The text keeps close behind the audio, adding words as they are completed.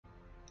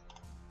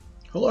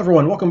Hello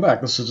everyone, welcome back.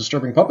 This is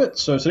DisturbingPuppet.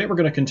 So today we're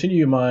going to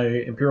continue my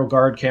Imperial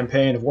Guard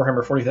campaign of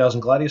Warhammer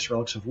 40,000 Gladius,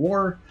 Relics of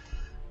War.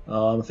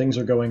 Things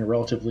are going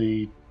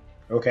relatively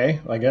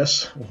okay, I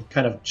guess. We'll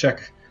kind of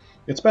check.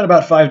 It's been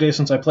about 5 days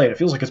since I played. It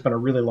feels like it's been a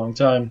really long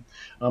time.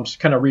 Just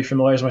kind of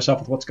refamiliarize myself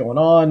with what's going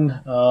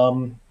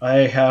on. I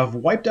have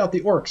wiped out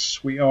the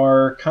orcs. We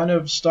are kind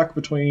of stuck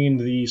between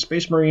the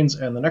Space Marines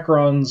and the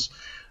Necrons.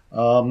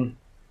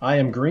 I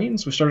am green,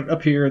 so we started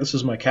up here. This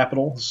is my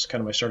capital. This is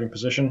kind of my starting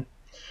position.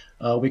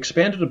 We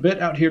expanded a bit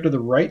out here to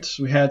the right.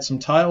 We had some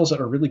tiles that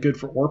are really good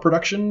for ore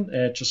production.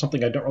 It's just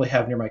something I don't really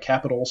have near my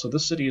capital. So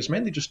this city is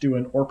mainly just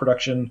doing ore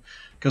production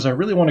because I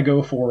really want to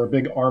go for a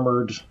big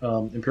armored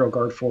Imperial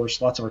Guard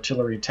force, lots of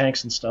artillery and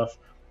tanks and stuff.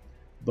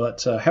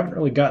 But haven't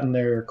really gotten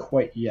there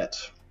quite yet.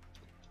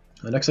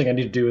 The next thing I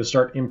need to do is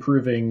start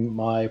improving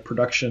my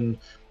production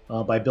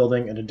by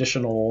building an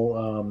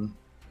additional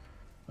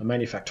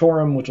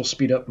manufactorum, which will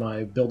speed up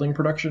my building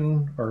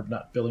production, or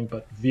not building,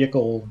 but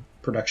vehicle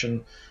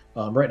production.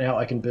 Right now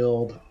I can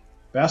build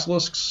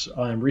basilisks.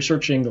 I'm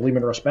researching the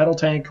Lehman Russ battle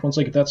tank. Once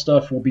I get that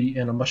stuff, we'll be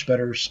in a much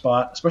better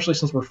spot, especially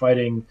since we're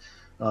fighting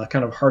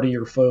kind of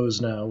hardier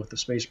foes now with the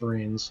Space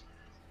Marines.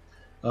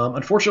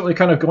 Unfortunately,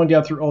 kind of going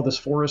down through all this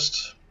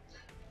forest,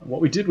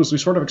 what we did was we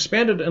sort of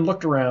expanded and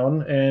looked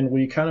around, and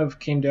we kind of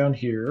came down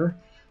here,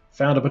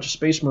 found a bunch of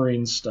Space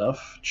Marines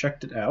stuff,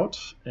 checked it out,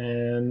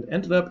 and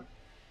ended up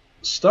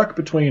stuck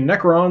between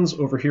Necrons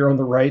over here on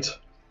the right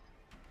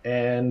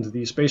and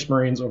the Space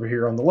Marines over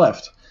here on the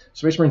left.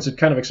 Space Marines had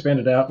kind of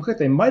expanded out. Looked like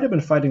they might have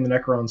been fighting the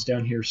Necrons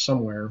down here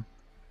somewhere.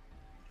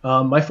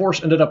 My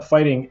force ended up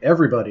fighting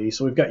everybody,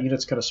 so we've got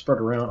units kind of spread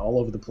around all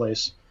over the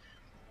place.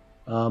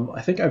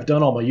 I think I've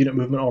done all my unit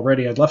movement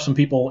already. I'd left some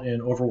people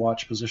in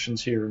Overwatch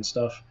positions here and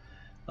stuff.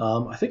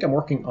 I think I'm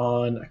working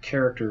on a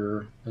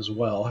character as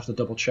well. I'll have to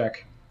double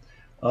check.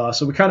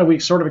 So we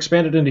sort of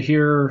expanded into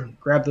here,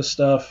 grabbed this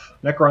stuff.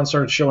 Necrons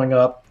started showing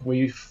up.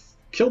 We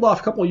killed off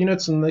a couple of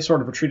units and they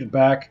sort of retreated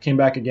back, came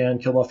back again,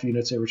 killed off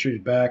units, they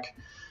retreated back.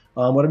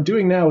 What I'm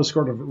doing now is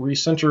sort of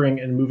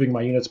recentering and moving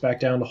my units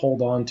back down to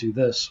hold on to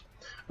this.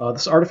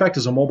 This artifact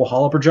is a mobile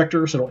holo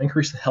projector, so it'll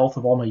increase the health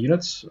of all my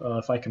units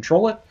if I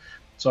control it.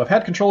 So I've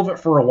had control of it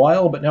for a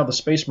while, but now the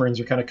Space Marines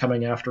are kind of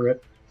coming after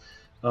it.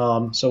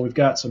 So we've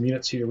got some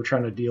units here we're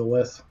trying to deal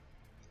with.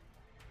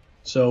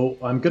 So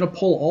I'm going to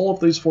pull all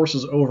of these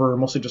forces over,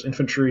 mostly just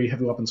infantry,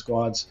 heavy weapon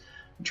squads,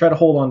 and try to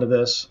hold on to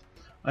this.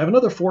 I have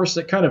another force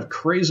that kind of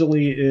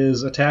crazily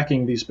is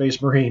attacking the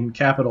Space Marine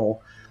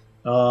capital.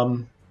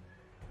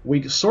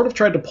 We sort of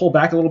tried to pull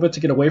back a little bit to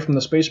get away from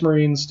the Space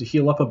Marines to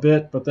heal up a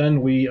bit, but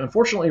then we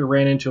unfortunately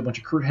ran into a bunch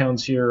of Crude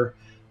Hounds here.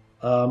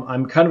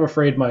 I'm kind of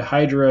afraid my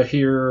Hydra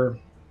here,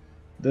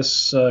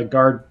 this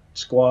guard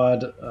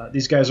squad,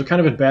 these guys are kind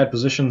of in bad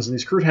positions, and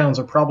these Crude Hounds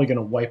are probably going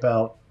to wipe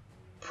out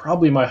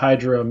probably my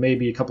Hydra,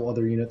 maybe a couple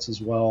other units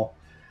as well.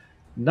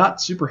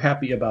 Not super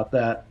happy about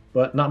that,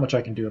 but not much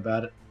I can do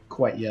about it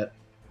quite yet.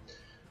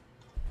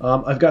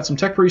 I've got some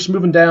tech priests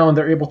moving down.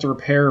 They're able to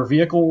repair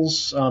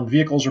vehicles.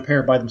 Vehicles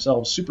repaired by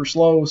themselves super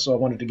slow, so I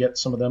wanted to get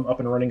some of them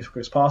up and running as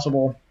quick as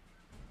possible.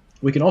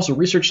 We can also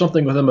research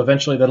something with them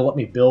eventually that'll let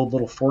me build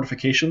little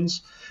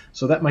fortifications,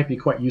 so that might be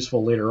quite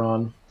useful later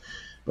on.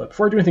 But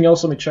before I do anything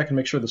else, let me check and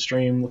make sure the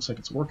stream looks like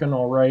it's working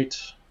all right.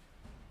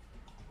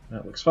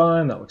 That looks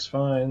fine, that looks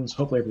fine. So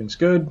hopefully everything's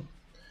good.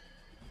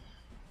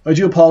 I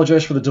do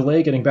apologize for the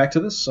delay getting back to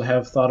this. I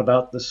have thought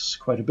about this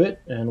quite a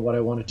bit and what I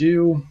want to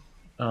do.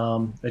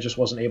 I just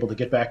wasn't able to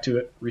get back to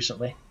it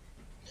recently.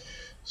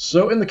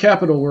 So in the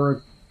capital,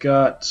 we've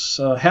got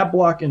Hab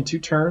block in 2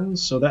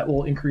 turns, so that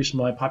will increase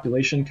my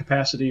population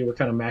capacity. We're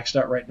kind of maxed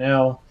out right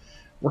now.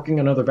 Working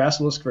another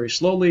Basilisk very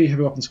slowly.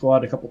 Heavy weapon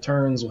squad in a couple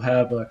turns. We'll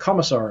have a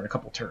Commissar in a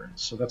couple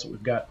turns. So that's what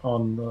we've got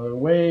on the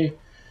way.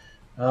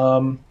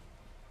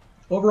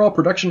 Overall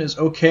production is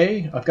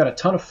okay. I've got a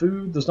ton of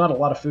food. There's not a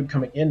lot of food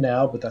coming in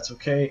now, but that's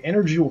okay.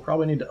 Energy will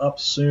probably need to up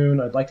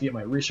soon. I'd like to get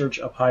my research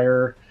up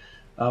higher.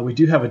 We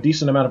do have a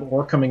decent amount of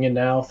ore coming in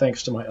now,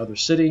 thanks to my other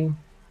city.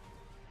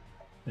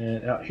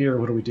 And out here,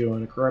 what are we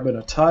doing? Grabbing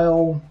a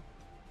tile.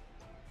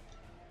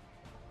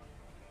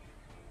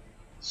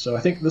 So I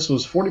think this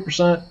was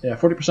 40%. Yeah,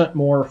 40%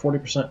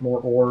 more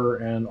ore,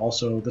 and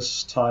also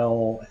this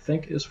tile, I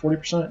think, is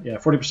 40%. Yeah,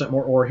 40%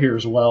 more ore here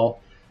as well.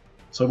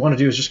 So what I want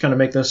to do is just kind of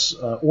make this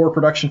ore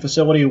production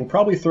facility. We'll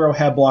probably throw a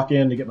Hab block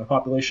in to get my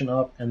population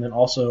up, and then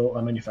also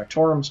a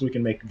manufactorum so we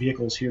can make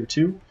vehicles here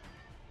too.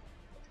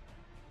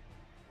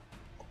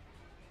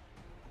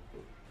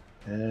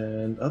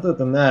 And other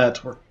than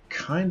that, we're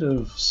kind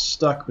of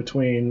stuck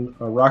between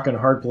a rock and a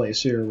hard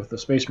place here with the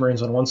Space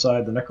Marines on one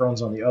side, the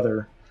Necrons on the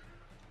other.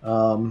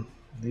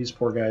 These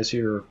poor guys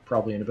here are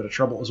probably in a bit of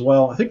trouble as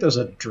well. I think there's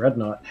a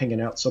Dreadnought hanging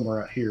out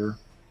somewhere out here.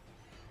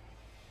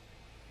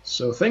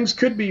 So things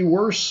could be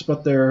worse,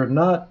 but they're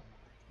not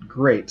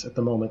great at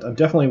the moment. I'm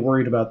definitely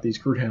worried about these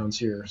Crude Hounds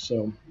here,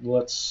 so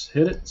let's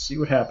hit it and see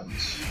what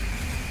happens.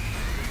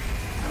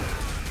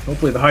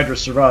 Hopefully the Hydra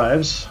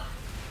survives.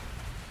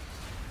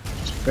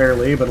 Just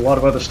barely, but a lot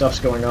of other stuff's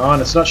going on.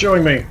 It's not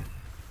showing me.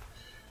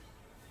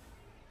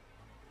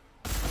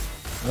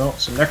 Oh,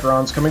 some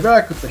Necrons coming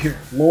back with the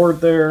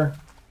Lord there.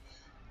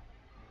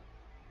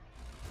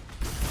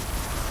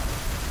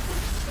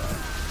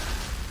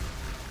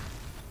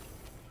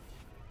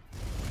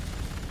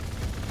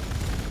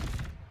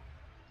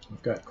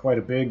 We've got quite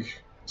a big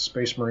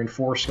Space Marine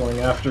force going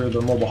after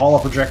the mobile holo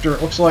projector,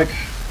 it looks like.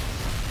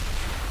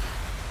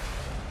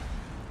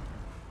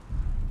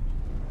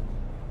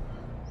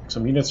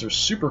 Some units are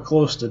super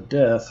close to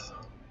death.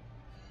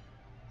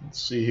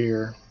 Let's see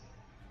here.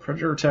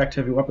 Predator attacked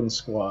heavy weapons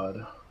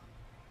squad.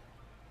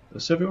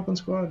 This heavy weapons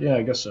squad? Yeah,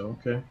 I guess so.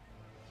 Okay.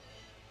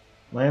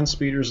 Land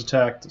speeders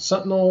attacked the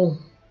Sentinel.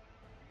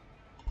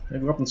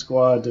 Heavy weapons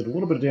squad did a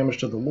little bit of damage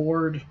to the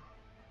Lord.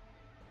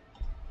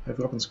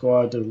 Heavy weapons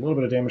squad did a little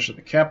bit of damage to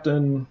the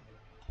Captain.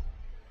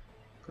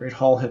 Great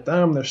Hall hit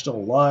them. They're still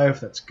alive.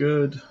 That's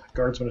good.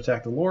 Guardsmen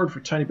attacked the Lord for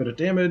a tiny bit of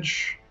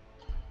damage.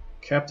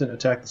 Captain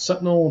attacked the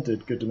Sentinel.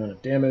 Did good amount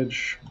of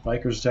damage.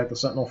 Bikers attacked the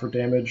Sentinel for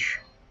damage.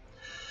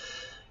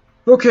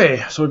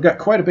 Okay, so we've got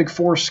quite a big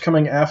force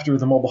coming after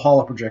the mobile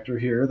holo projector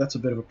here. That's a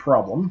bit of a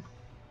problem.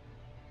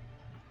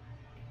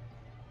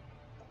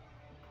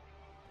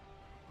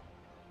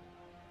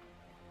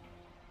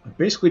 I'm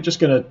basically just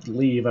going to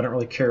leave. I don't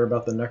really care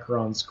about the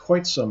Necrons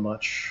quite so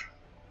much.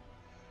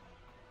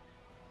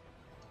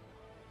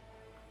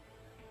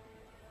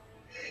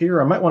 Here,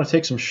 I might want to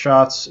take some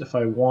shots if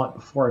I want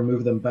before I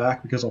move them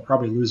back, because I'll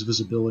probably lose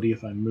visibility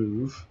if I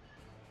move.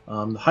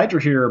 The Hydra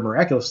here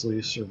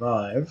miraculously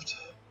survived.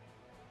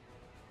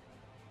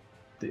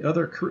 The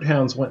other Kroot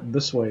Hounds went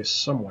this way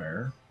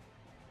somewhere.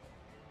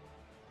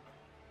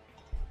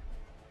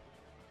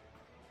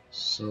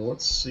 So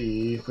let's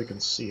see if we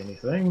can see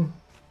anything.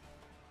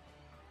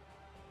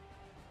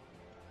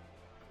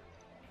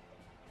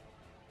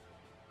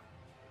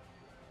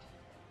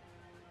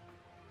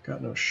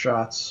 Got no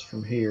shots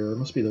from here. It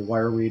must be the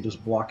wireweed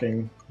just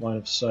blocking line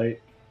of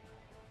sight.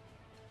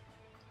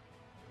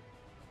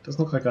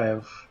 Doesn't look like I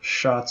have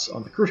shots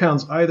on the Kroot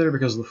Hounds either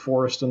because of the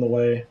forest in the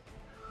way.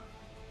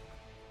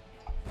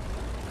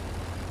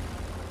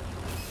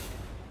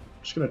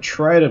 Just going to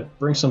try to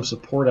bring some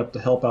support up to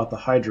help out the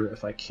Hydra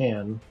if I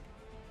can.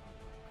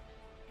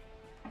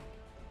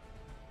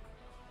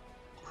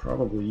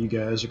 Probably you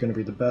guys are going to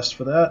be the best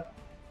for that.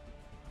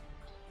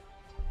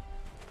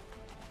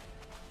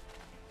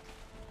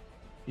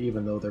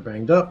 Even though they're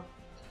banged up.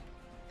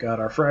 Got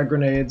our frag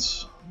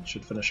grenades.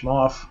 Should finish them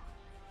off.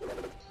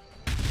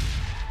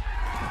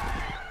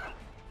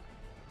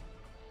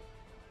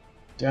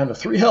 Down to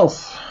 3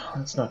 health.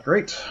 That's not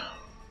great.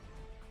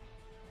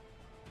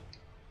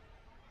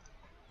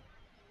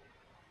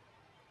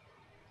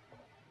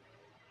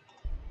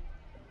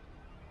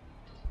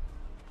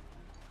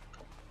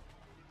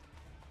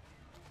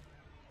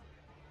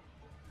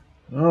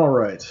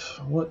 Alright,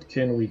 what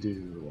can we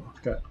do?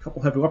 We've got a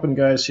couple heavy weapon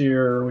guys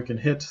here. We can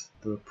hit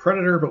the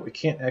Predator, but we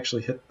can't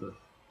actually hit the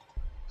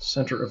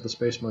center of the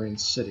Space Marine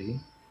city.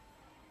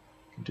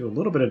 We can do a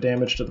little bit of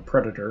damage to the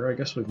Predator. I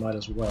guess we might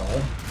as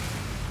well.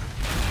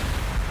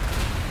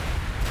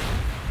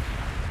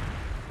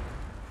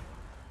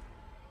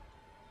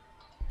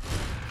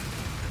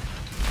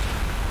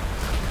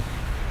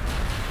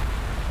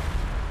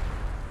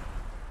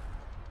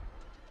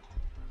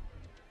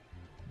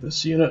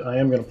 This unit I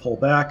am going to pull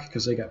back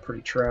because they got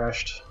pretty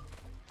trashed.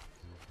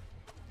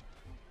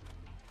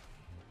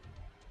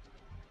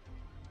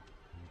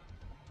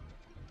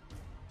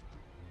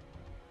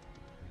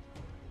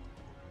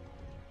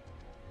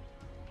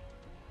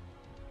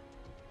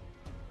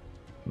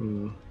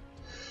 I'm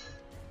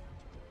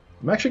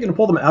actually going to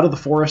pull them out of the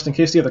forest in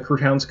case the other Kroot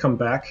Hounds come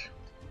back.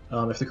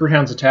 If the Kroot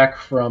Hounds attack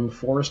from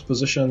forest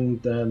position,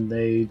 then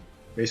they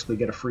basically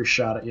get a free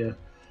shot at you.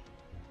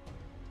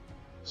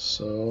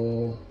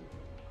 So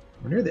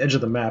we're near the edge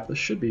of the map. This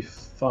should be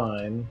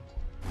fine.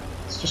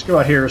 Let's just go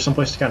out here,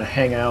 someplace to kind of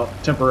hang out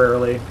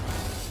temporarily.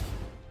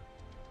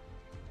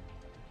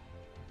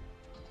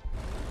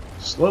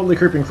 Slowly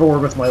creeping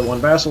forward with my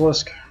 1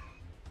 Basilisk.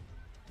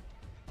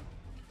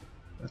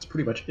 That's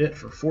pretty much it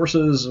for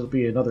forces. It'll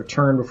be another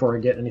turn before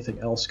I get anything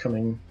else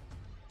coming.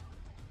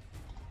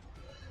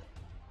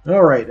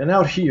 Alright, and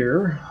out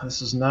here,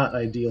 this is not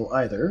ideal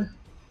either.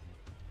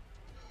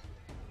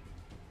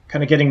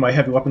 Kind of getting my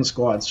heavy weapon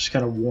squads just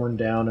kind of worn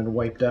down and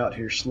wiped out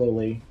here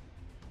slowly.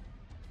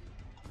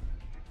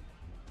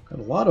 Got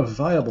a lot of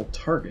viable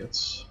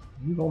targets.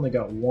 We've only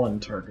got 1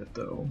 target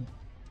though.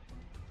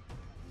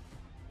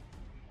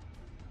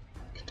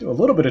 Could do a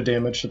little bit of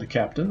damage to the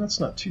Captain, that's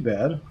not too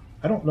bad.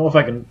 I don't know if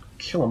I can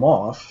kill him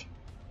off.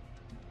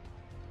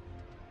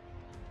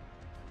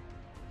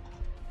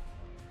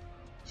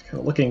 Just kind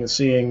of looking and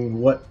seeing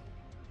what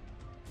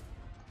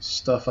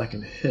stuff I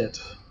can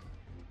hit.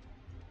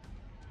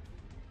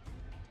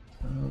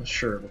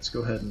 Sure, let's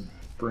go ahead and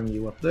bring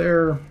you up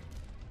there.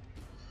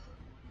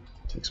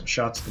 Take some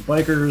shots at the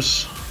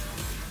bikers.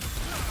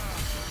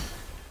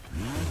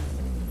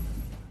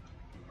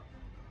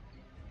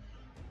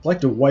 I'd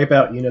like to wipe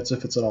out units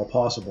if it's at all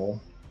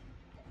possible.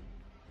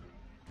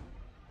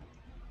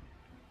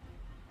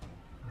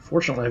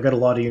 Unfortunately, I've got a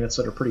lot of units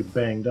that are pretty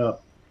banged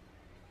up.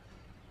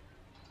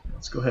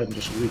 Let's go ahead and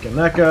just weaken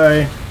that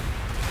guy.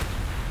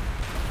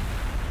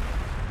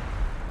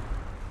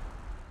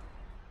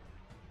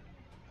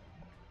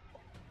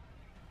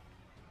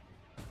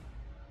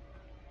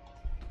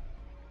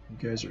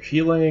 You guys are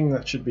healing.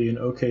 That should be an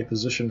okay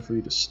position for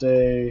you to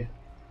stay.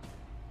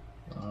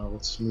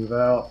 Let's move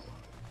out.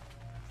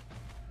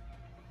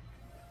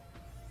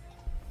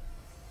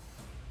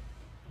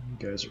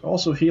 You guys are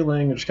also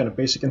healing. They're just kind of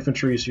basic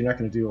infantry, so you're not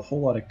going to do a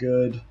whole lot of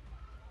good.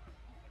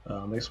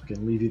 I guess we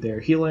can leave you there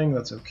healing.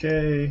 That's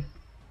okay.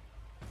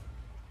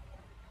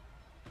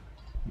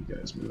 You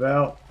guys move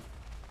out.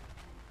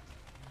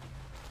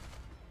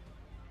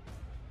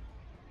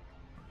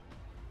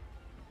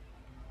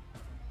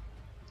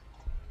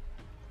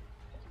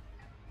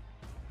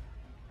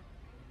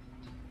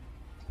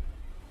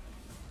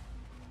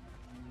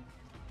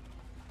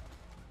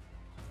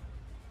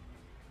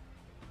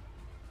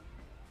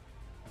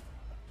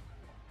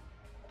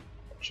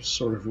 Just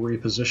sort of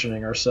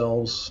repositioning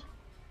ourselves.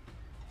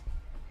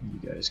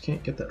 You guys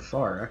can't get that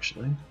far,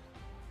 actually.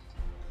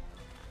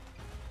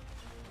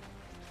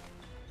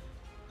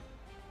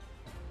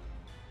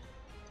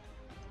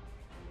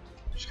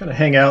 Just kind of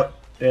hang out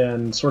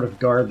and sort of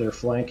guard their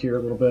flank here a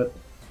little bit.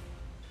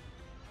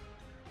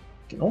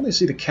 You can only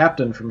see the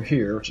captain from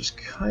here, which is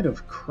kind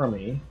of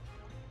crummy.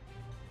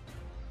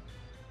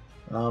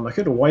 I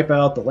could wipe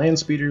out the land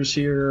speeders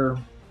here.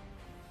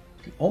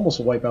 I could almost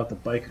wipe out the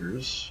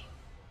bikers.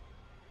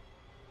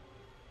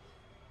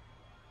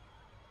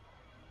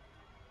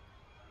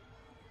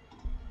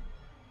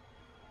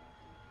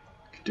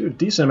 Do a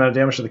decent amount of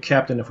damage to the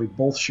captain if we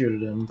both shoot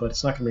at him, but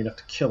it's not going to be enough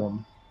to kill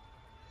him.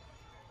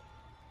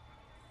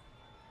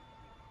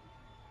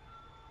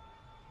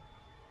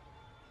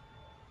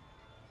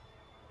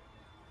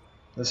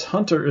 This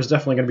hunter is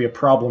definitely going to be a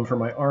problem for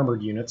my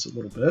armored units a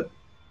little bit.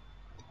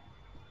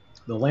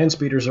 The land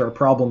speeders are a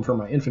problem for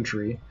my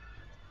infantry.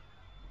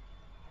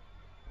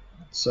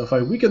 So if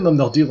I weaken them,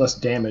 they'll do less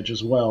damage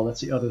as well.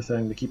 That's the other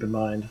thing to keep in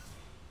mind.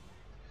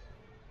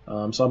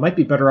 So I might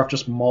be better off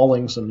just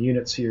mauling some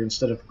units here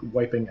instead of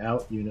wiping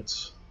out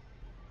units.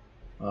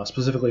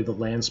 Specifically the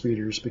land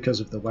speeders,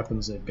 because of the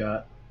weapons they've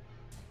got.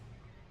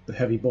 The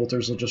heavy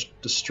bolters will just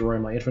destroy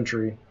my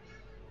infantry.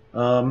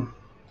 So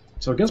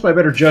against my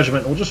better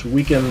judgment, we'll just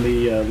weaken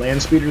the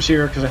land speeders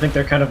here, because I think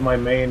they're kind of my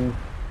main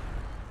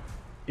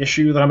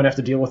issue that I'm going to have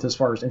to deal with as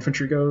far as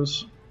infantry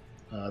goes.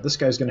 This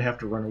guy's going to have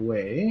to run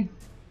away.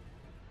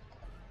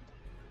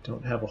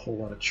 Don't have a whole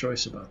lot of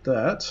choice about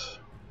that.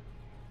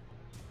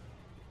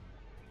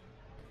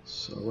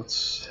 So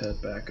let's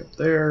head back up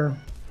there.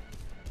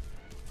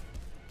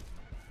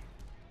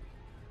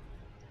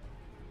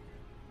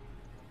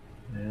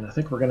 And I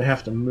think we're going to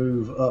have to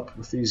move up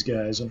with these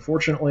guys.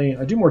 Unfortunately,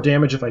 I do more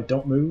damage if I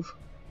don't move.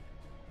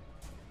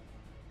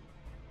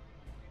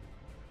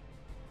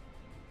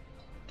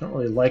 Don't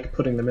really like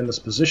putting them in this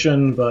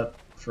position, but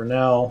for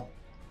now,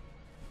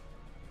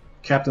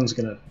 Captain's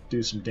going to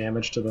do some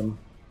damage to them.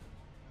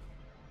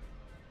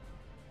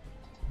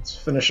 Let's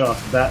finish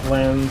off that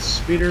land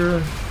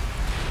speeder.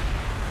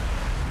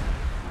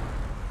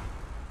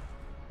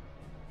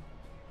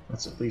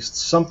 That's at least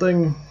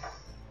something.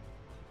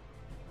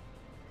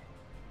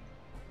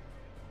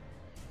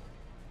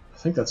 I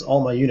think that's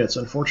all my units,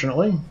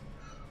 unfortunately.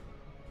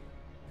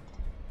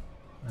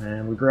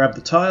 And we grab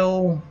the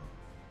tile.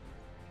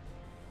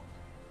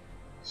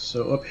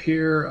 So up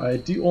here, I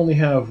do only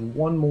have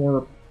one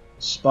more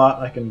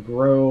spot I can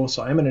grow,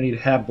 so I'm going to need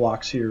hab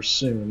blocks here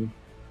soon.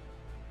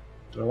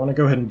 Do I want to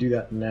go ahead and do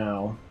that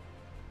now?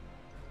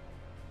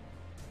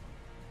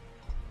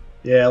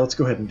 Yeah, let's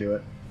go ahead and do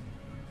it.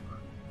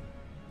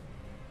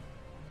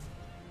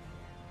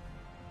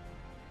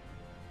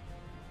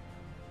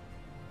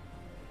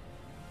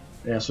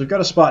 Yeah, so we've got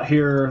a spot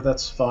here,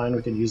 that's fine,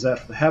 we can use that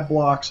for the hab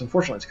blocks.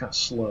 Unfortunately, it's kind of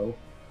slow.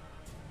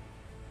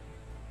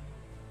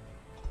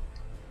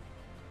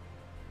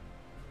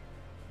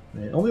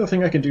 The only other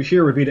thing I can do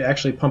here would be to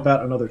actually pump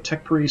out another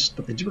tech priest,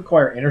 but they do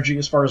require energy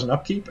as far as an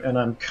upkeep, and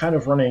I'm kind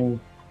of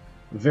running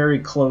very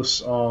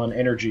close on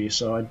energy,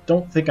 so I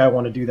don't think I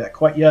want to do that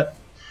quite yet.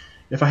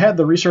 If I had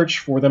the research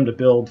for them to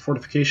build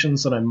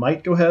fortifications, then I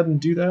might go ahead and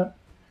do that.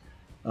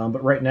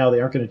 But right now they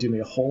aren't going to do me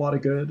a whole lot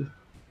of good.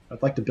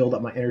 I'd like to build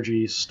up my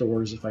energy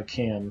stores if I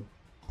can.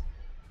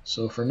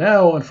 So for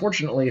now,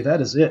 unfortunately,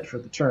 that is it for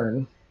the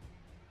turn.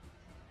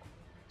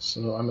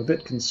 So I'm a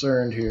bit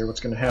concerned here what's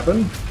going to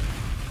happen.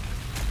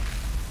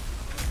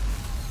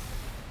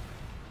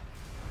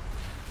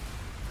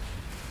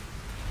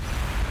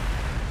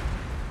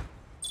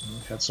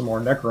 We've had some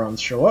more Necrons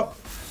show up.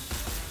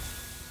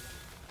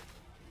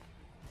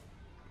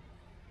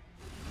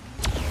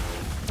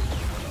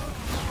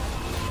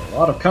 A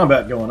lot of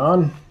combat going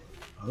on.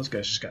 Oh, those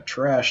guys just got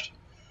trashed.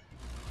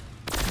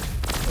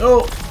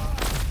 Oh!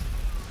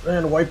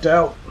 And wiped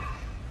out.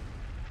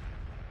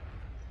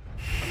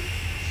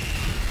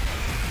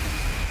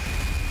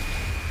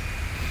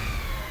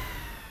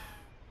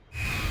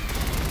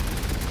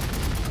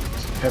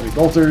 Some heavy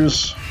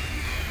bolters.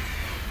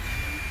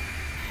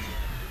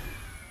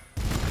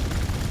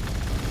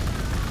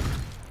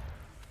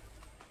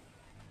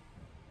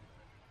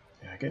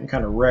 getting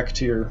kind of wrecked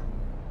here.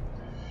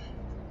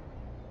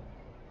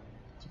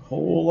 There's a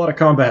whole lot of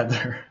combat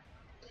there.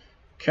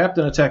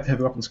 Captain attacked the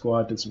heavy weapon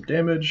squad, did some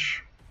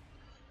damage.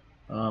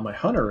 My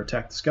hunter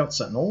attacked the scout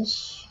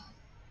sentinels.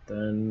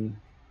 Then,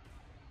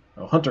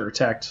 Hunter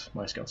attacked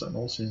my scout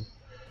sentinels. Yeah.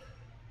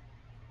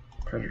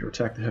 Predator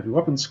attacked the heavy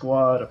weapon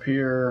squad up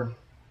here.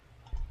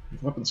 The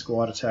weapon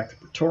squad attacked the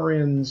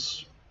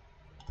Praetorians.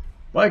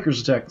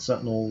 Bikers attacked the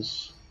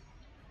sentinels.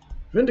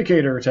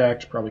 Vindicator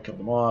attacked, probably killed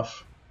them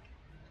off.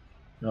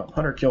 No,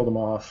 Hunter killed them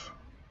off.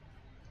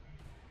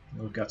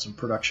 We've got some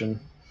production.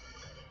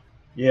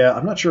 Yeah,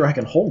 I'm not sure I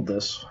can hold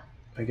this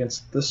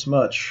against this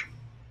much.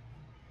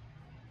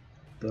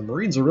 The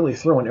Marines are really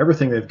throwing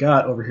everything they've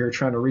got over here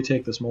trying to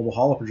retake this mobile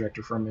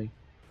holoprojector from me.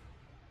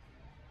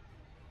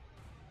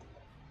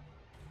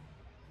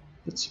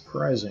 It's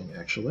surprising,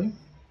 actually.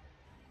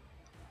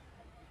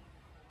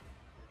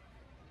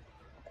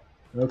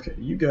 Okay,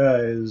 you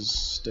guys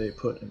stay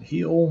put and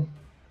heal.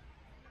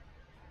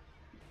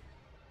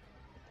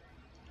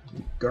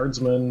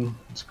 Guardsmen,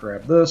 let's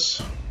grab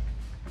this.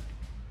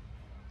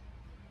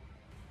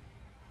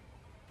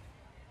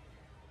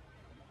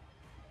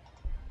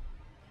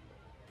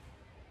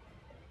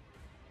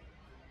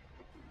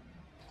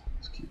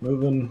 Let's keep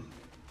moving.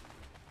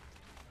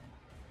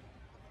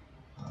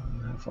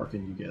 How far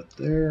can you get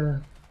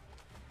there?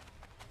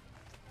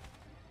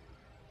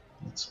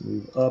 Let's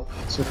move up,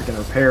 see if we can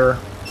repair.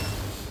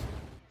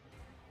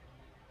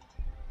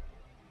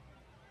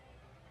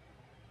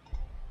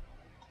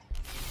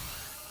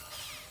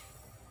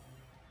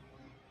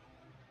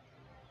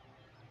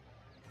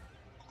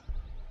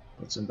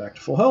 Puts him back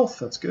to full health,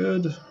 that's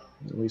good.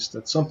 At least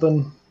that's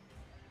something.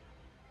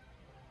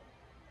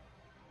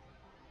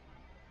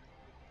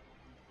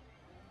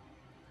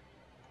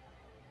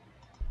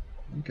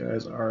 You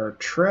guys are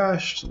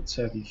trashed, let's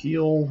have you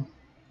heal.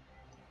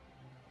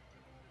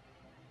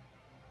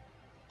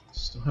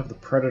 Still have the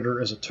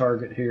Predator as a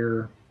target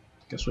here.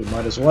 Guess we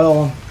might as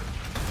well.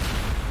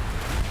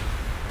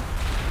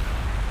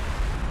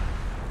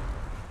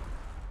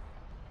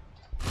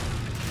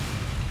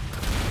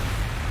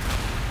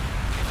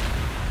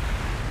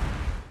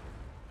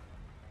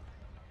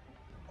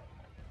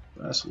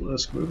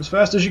 Basilisk, move as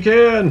fast as you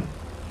can!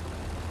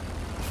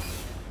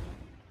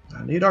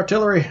 I need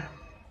artillery!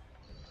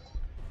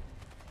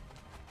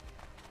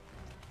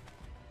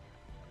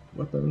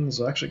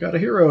 Weapons, actually got a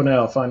hero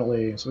now,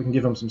 finally, so we can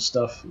give him some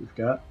stuff we've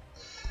got.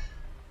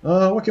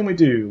 What can we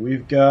do?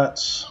 We've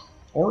got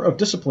Aura of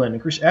Discipline,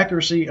 increase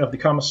accuracy of the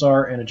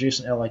Commissar and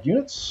adjacent allied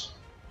units.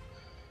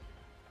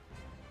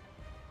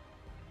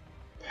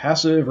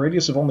 Passive,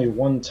 radius of only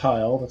one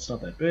tile, that's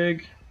not that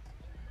big.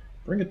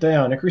 Bring it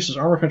down, increases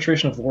armor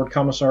penetration of the Lord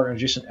Commissar and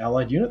adjacent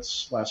allied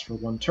units. Lasts for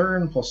 1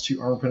 turn, plus 2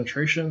 armor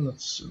penetration,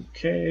 that's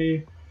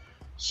okay.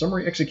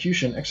 Summary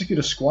Execution, execute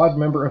a squad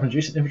member of an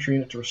adjacent infantry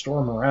unit to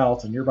restore morale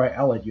to nearby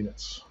allied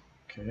units.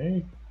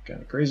 Okay,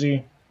 kind of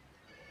crazy.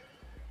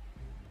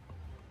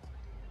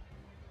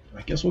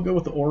 I guess we'll go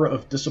with the Aura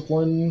of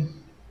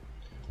Discipline.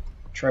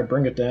 Try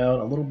bring it down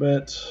a little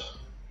bit.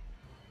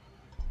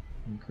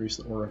 Increase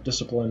the Aura of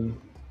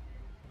Discipline.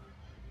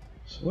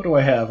 So what do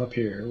I have up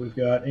here? We've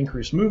got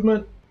increased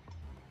movement.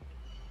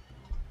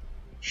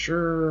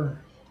 Sure.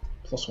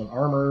 +1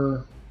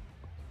 armor.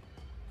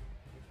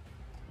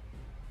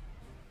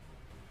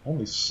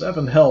 Only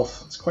 7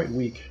 health. It's quite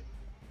weak.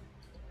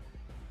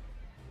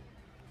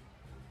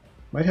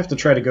 Might have to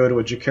try to go to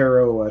a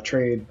Jacaro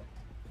trade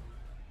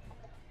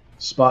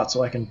spot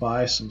so I can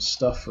buy some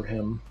stuff for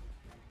him,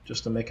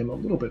 just to make him a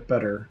little bit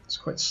better. It's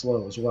quite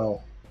slow as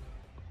well.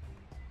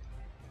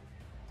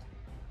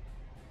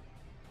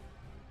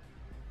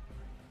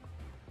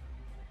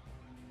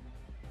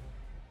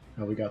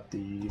 Now we got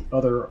the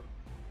other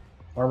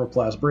armor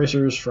class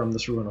bracers from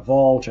this Ruin of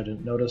All, which I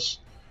didn't notice.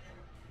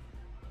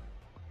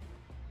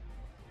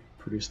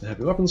 Produce the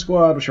heavy weapon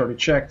squad, which I already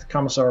checked.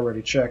 Commissar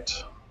already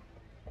checked.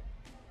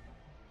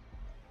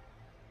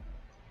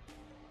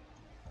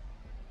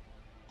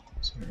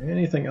 Is there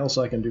anything else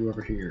I can do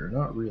over here?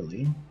 Not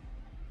really.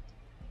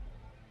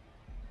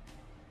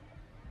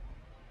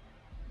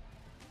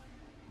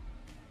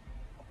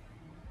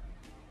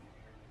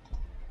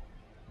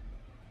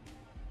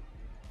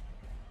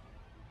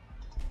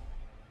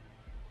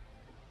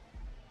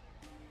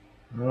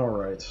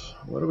 Alright,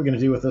 what are we going to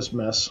do with this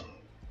mess?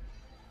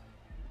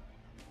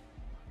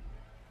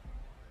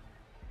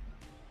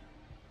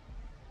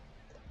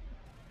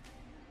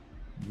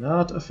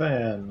 Not a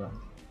fan.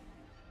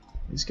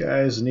 These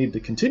guys need to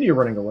continue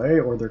running away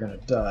or they're going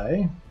to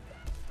die.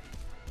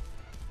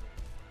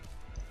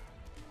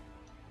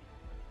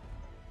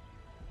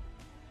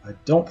 I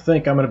don't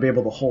think I'm going to be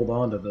able to hold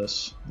on to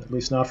this, at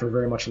least not for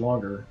very much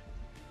longer.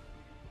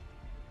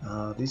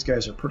 These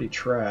guys are pretty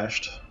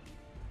trashed.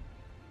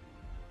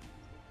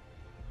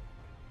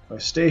 If I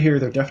stay here,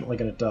 they're definitely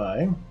going to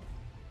die.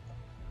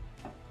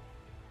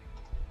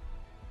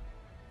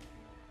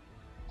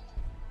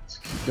 Let's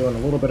keep doing a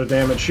little bit of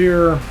damage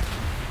here.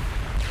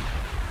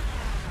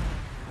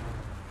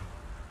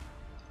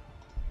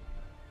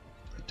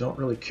 I Don't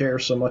really care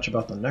so much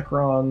about the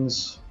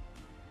Necrons.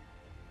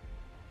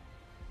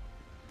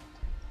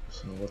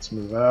 So let's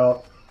move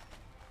out.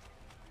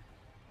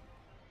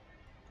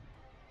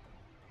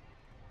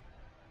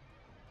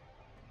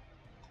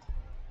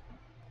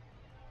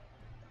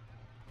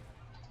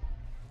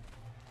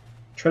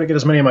 Try to get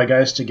as many of my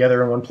guys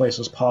together in one place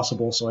as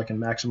possible so I can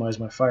maximize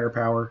my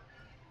firepower.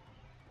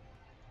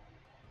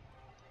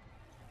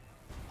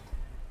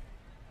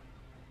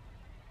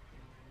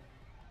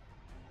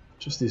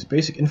 Just these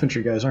basic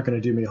infantry guys aren't going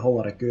to do me a whole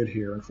lot of good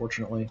here,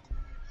 unfortunately.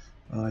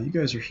 You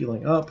guys are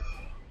healing up.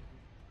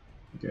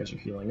 You guys are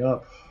healing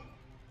up.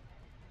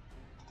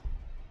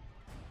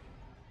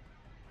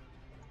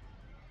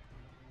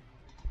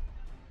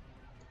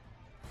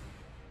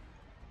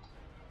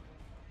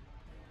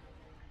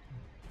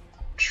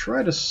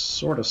 Try to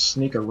sort of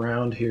sneak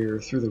around here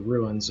through the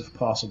ruins if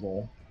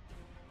possible.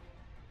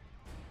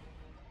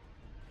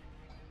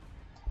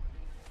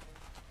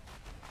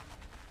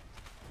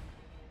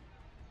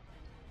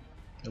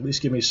 At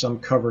least give me some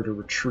cover to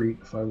retreat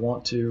if I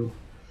want to.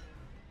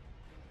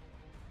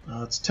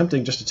 It's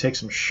tempting just to take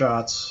some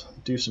shots,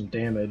 do some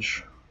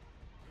damage.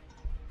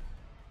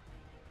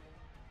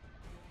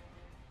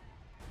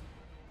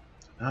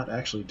 Not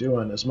actually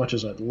doing as much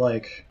as I'd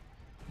like.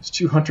 These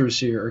two hunters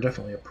here are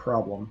definitely a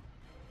problem.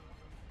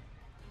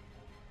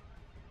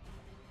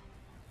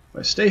 If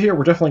I stay here,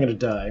 we're definitely going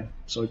to die,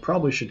 so we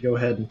probably should go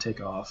ahead and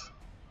take off.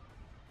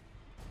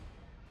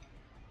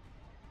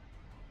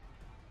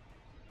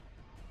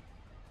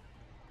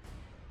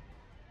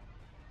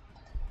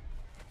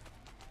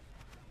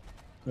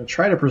 I'm going to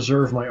try to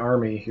preserve my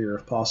army here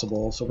if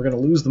possible, so we're going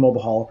to lose the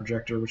mobile holo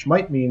projector, which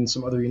might mean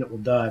some other unit will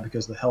die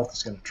because the health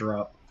is going to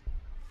drop.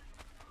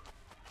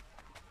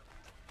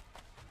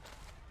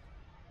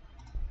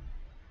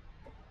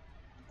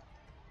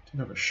 Do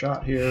have a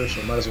shot here,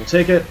 so I might as well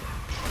take it.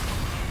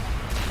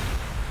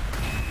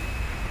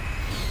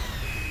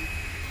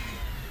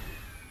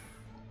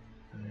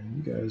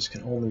 And you guys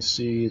can only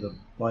see the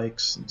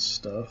bikes and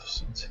stuff,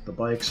 so let's hit the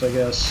bikes, I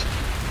guess.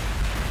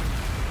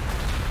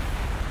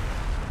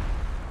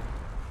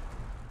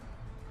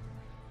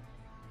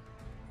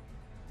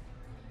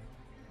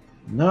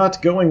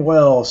 Not going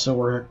well, so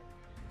we're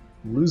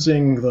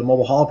losing the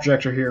mobile holo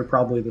projector here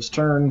probably this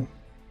turn.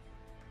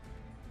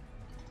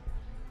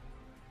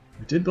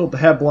 We did build the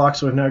head block,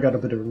 so we've now got a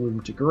bit of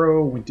room to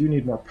grow. We do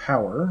need more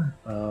power.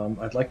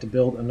 I'd like to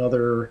build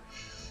another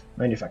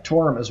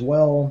Manufactorum as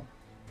well.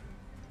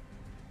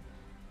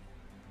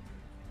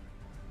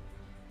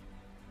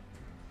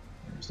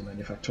 There's the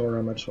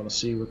Manufactorum. I just want to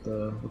see what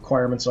the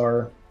requirements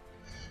are.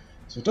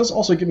 So it does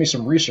also give me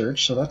some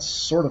research, so that's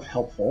sort of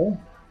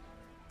helpful.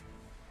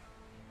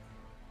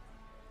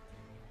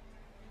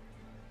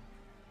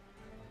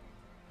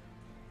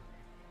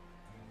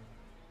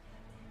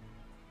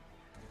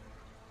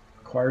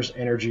 Requires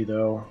energy,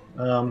 though.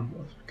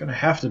 Gonna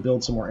have to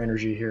build some more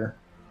energy here.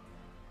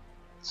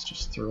 Let's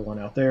just throw one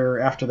out there.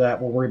 After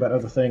that, we'll worry about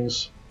other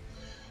things.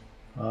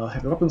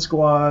 Heavy weapon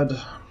squad.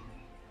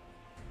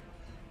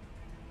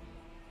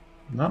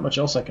 Not much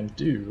else I can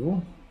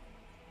do.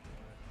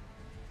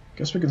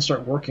 Guess we can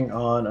start working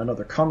on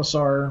another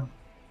commissar.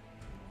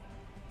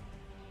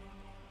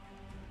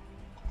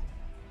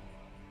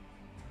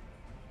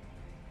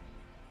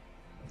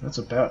 That's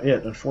about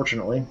it,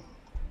 unfortunately.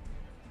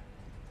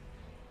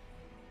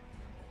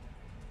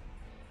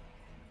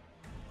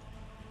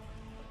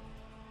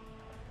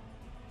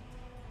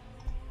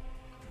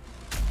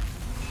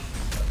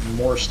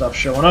 More stuff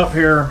showing up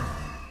here.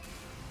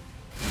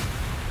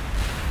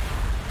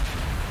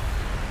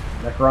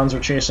 Necrons are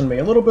chasing me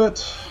a little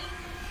bit.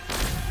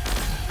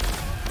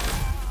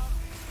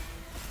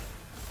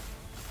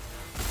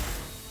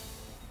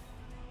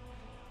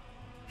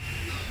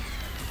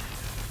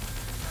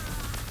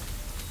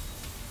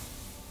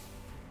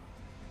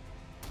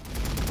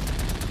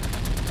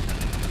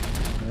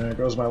 There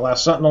goes my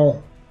last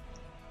sentinel.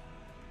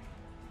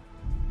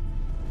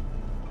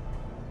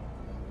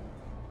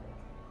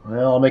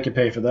 Well, I'll make you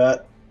pay for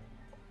that.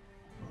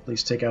 At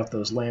least take out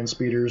those land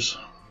speeders.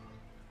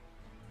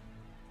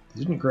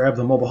 Didn't grab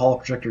the mobile holo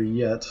projector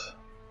yet.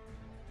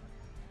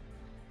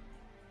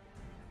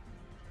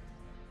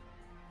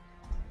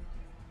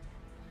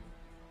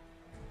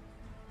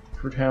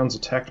 Crude hounds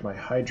attacked my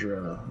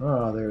Hydra.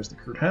 Ah, there's the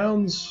crude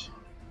hounds.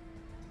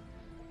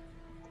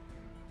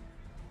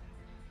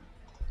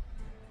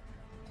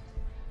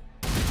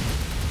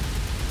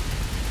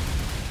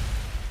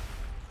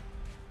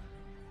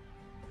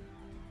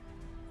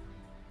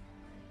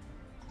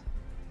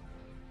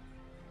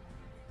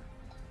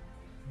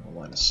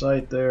 Line of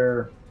sight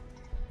there.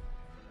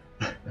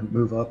 And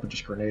move up and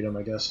just grenade them,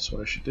 I guess is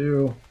what I should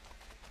do.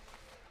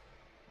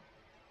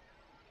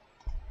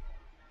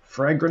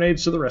 Frag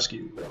grenades to the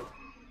rescue.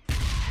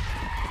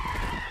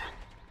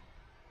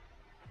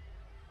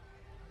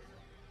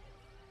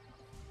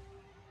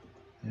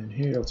 And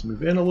here, let's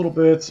move in a little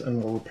bit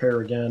and we'll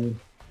repair again.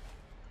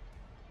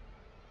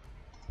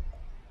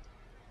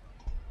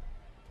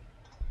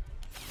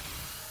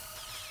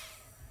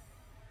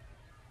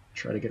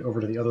 Try to get over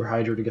to the other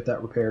Hydra to get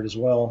that repaired as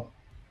well.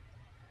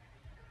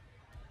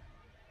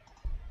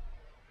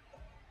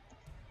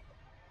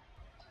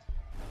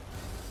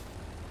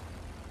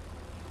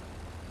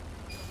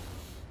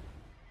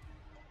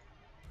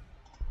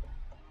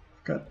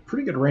 Got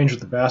pretty good range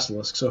with the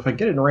Basilisk, so if I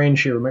get in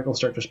range here, we might be able to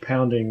start just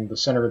pounding the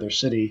center of their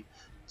city.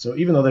 So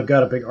even though they've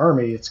got a big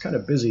army, it's kind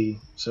of busy,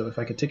 so if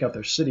I could take out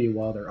their city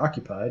while they're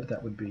occupied,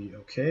 that would be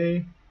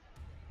okay.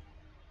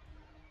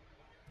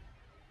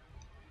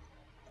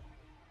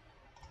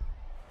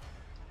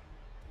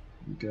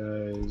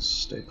 You guys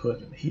stay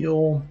put and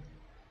heal.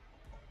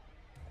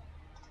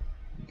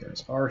 You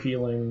guys are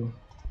healing.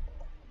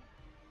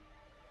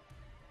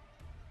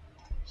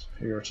 So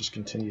here, let's just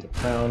continue to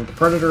pound the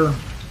Predator.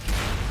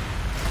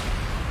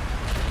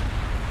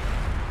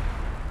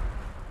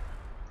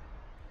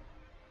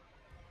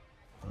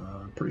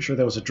 Pretty sure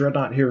there was a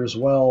Dreadnought here as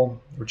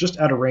well. We're just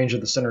out of range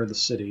of the center of the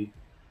city.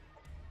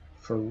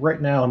 For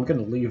right now, I'm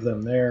going to leave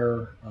them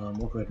there.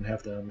 We'll go ahead and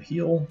have them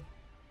heal.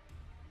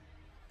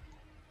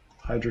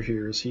 Hydra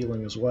here is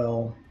healing as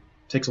well.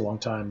 Takes a long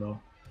time, though.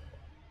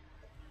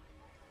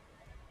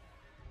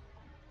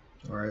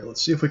 Alright, let's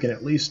see if we can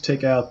at least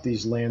take out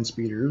these land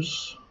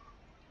speeders.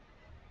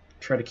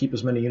 Try to keep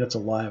as many units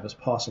alive as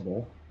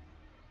possible.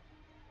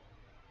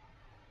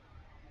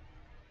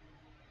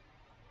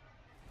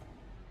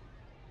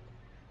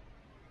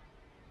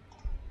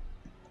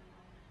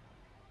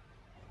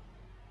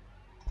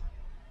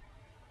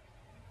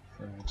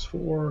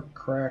 X4,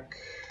 crack.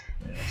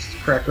 Yeah, let's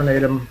crack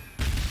grenade him.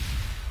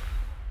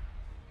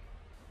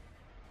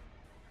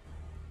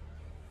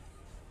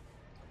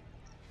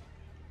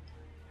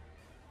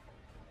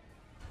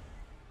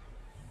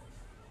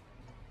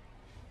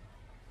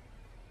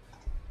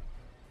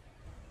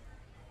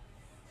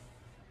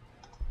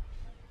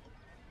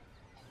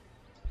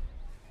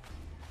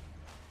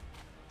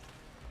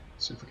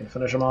 See if we can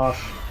finish him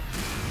off.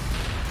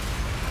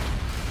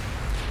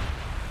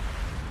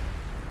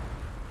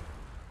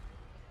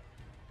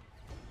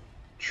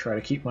 Try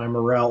to keep my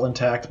morale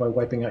intact by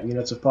wiping out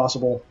units if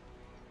possible.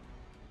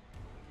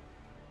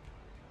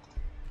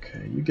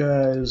 Okay, you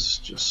guys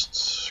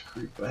just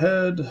creep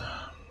ahead.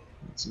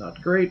 It's not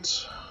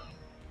great.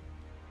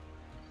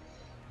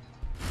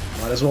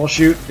 Might as well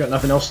shoot, got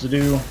nothing else to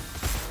do.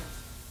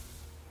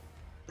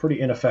 Pretty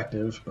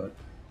ineffective, but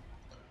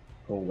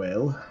oh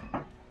well.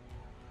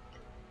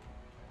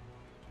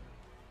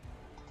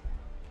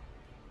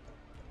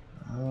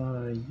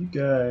 You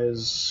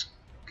guys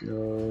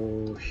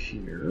go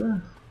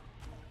here.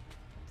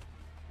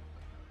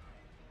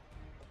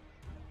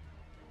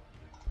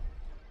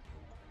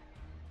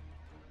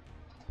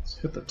 Let's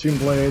hit the Tomb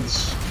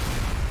Blades.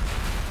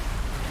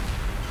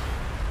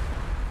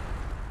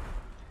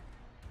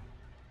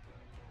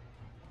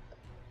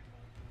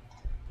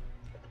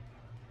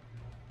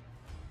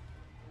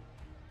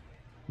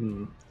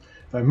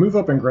 If I move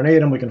up and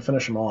grenade him, we can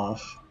finish him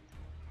off.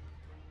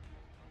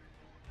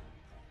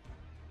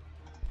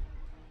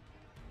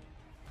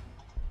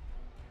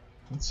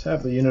 Let's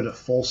have the unit at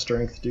full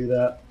strength do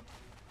that.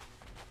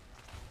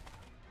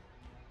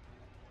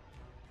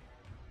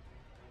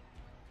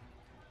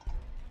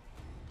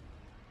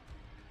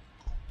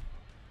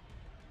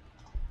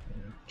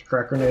 Yeah,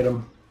 crack grenade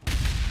him.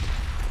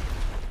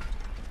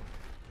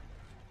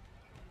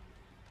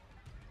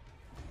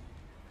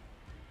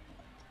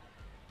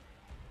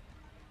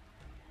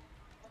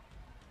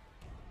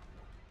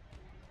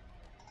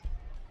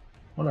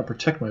 I want to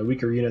protect my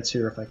weaker units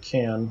here if I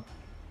can.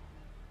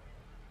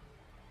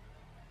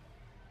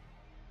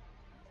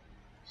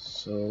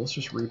 So let's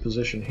just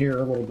reposition here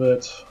a little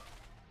bit.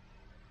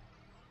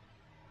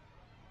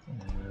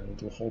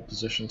 And we'll hold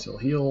position till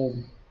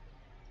healed,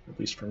 at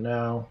least for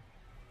now.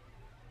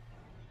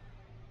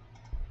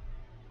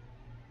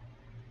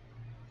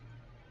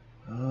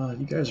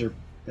 You guys are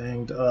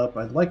banged up.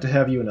 I'd like to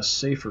have you in a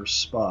safer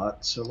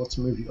spot, so let's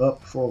move you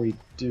up before we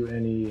do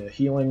any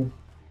healing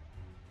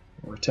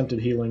or attempted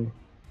healing.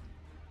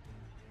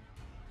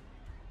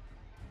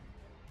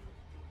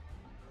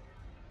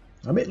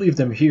 I might leave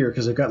them here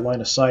because they've got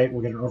line of sight.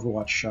 We'll get an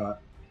Overwatch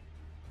shot.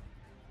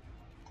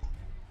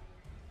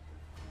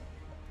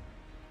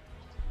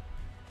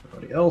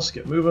 Everybody else,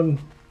 get moving.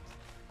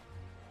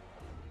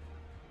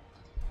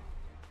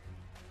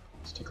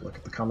 Let's take a look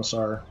at the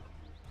Commissar.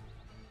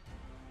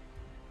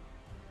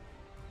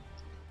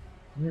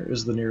 Where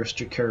is the nearest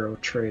Jacaro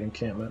trade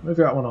encampment? We've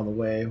got one on the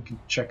way. We can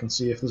check and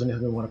see if there's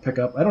anything we want to pick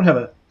up. I don't have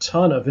a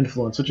ton of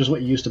influence, which is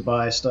what you use to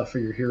buy stuff for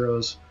your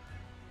heroes.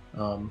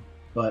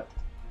 But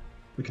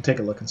we can take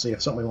a look and see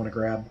if something we want to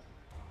grab.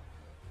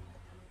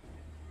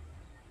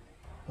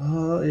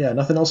 Yeah,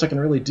 nothing else I can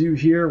really do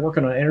here.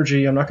 Working on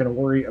energy, I'm not going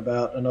to worry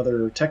about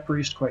another tech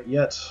priest quite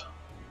yet.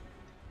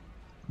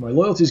 My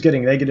loyalty is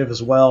getting negative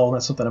as well, and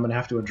that's something I'm going to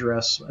have to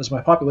address. As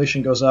my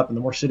population goes up and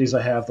the more cities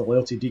I have, the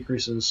loyalty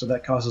decreases, so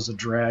that causes a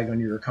drag on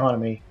your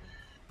economy.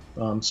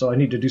 So I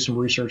need to do some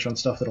research on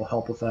stuff that'll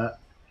help with that.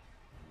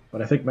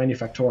 But I think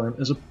Manufactorum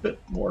is a bit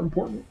more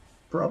important,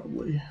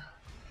 probably.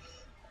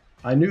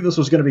 I knew this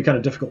was going to be kind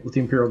of difficult with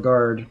the Imperial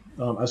Guard.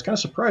 I was kind of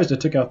surprised I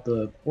took out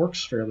the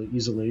Orcs fairly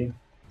easily,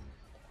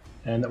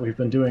 and that we've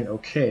been doing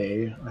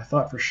okay. I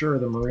thought for sure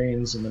the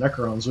Marines and the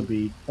Necrons would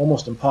be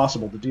almost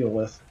impossible to deal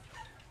with.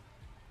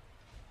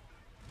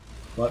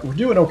 But we're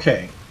doing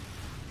okay.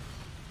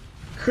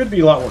 Could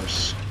be a lot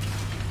worse.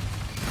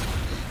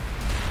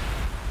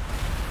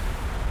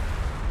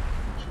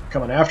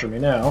 Coming after me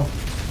now.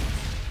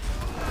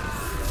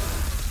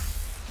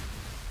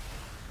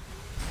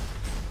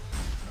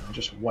 I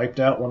just wiped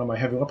out one of my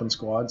heavy weapon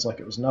squads like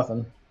it was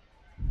nothing.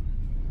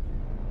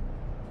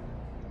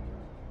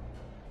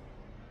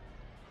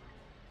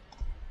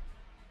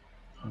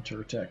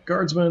 Hunter attack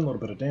guardsman, a little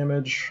bit of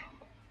damage.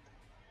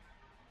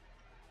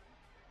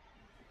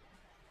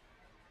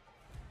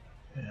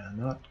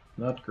 Yeah,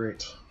 not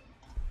great.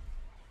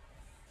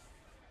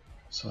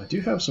 So I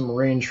do have some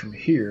range from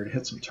here to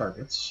hit some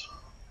targets.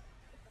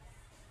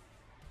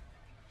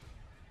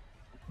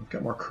 I've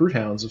got more Crude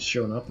Hounds have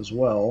shown up as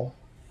well.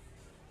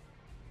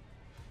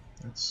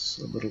 That's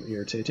a little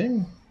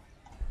irritating.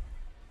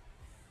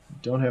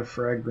 Don't have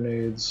frag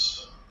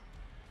grenades.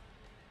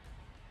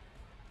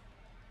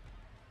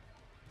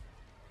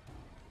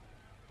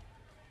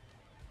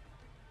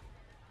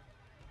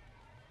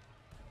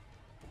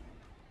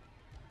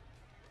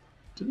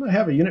 Didn't I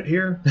have a unit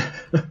here?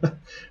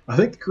 I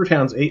think the Crude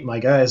Hounds ate my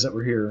guys that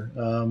were here.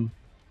 I'm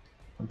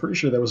pretty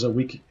sure there was a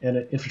weak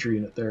infantry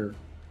unit there.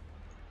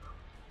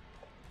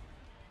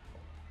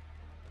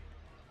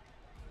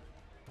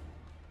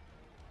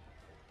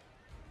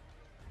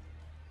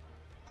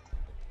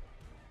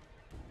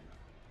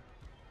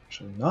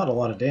 Actually, not a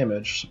lot of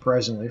damage,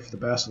 surprisingly, for the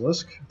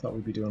Basilisk. I thought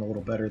we'd be doing a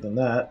little better than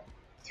that.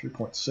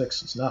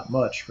 3.6 is not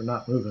much for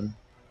not moving.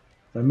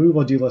 If I move,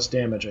 I'll do less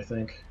damage, I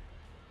think.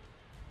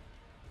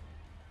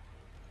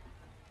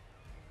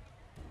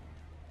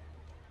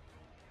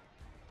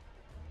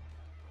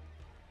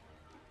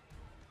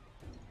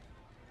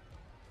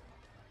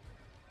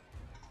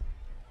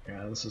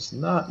 Yeah, this is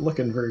not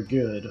looking very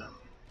good. I'm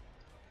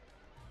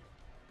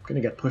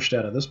going to get pushed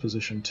out of this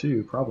position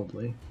too,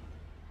 probably.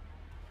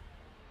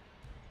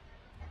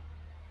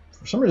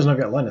 For some reason I've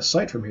got line of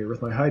sight from here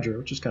with my Hydra,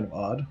 which is kind of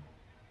odd.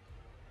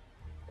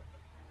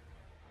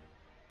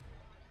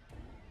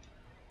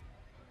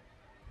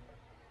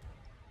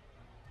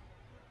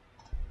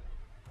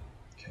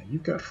 Okay,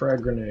 you've got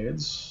frag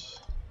grenades.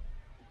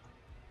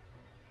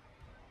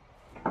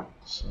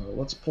 So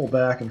let's pull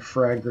back and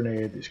frag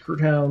grenade these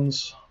Crude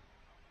Hounds.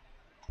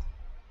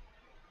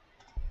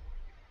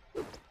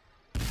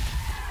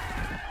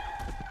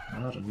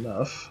 Not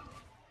enough.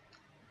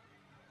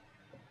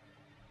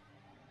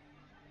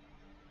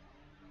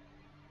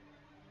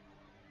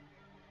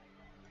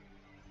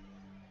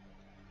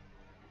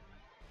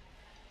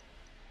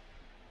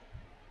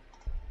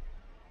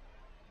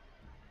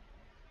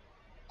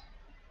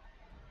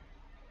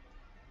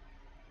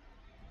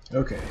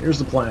 Okay, here's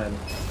the plan.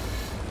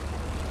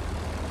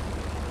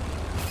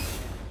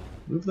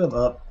 Move them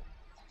up.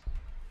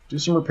 Do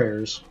some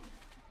repairs.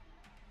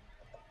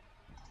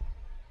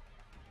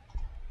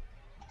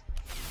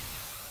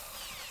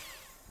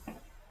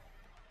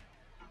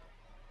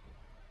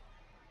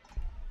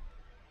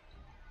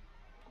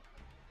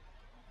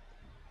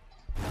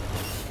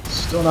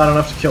 Still not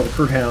enough to kill the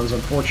Crude Hounds,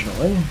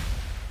 unfortunately.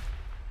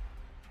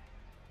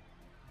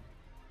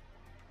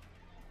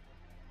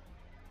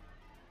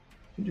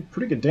 You do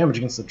pretty good damage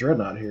against the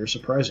Dreadnought here,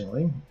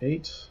 surprisingly.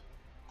 8.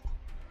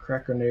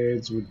 Crack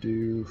grenades would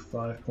do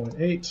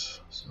 5.8,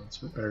 so it's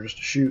a bit better just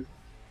to shoot.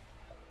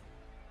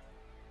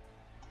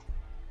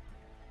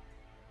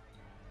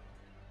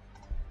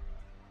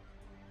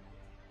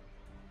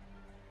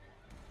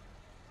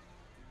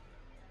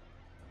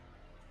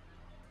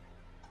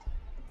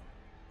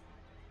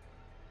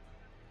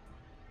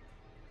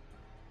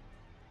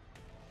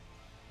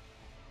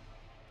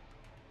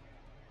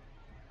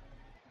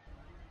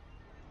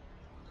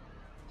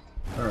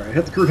 Alright,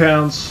 hit the Crude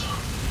Hounds.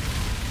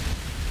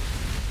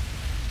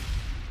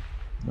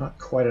 Not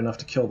quite enough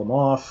to kill them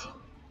off.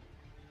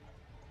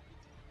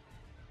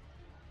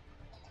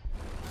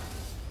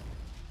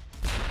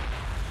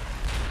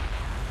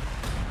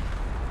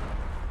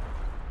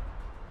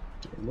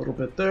 Do a little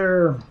bit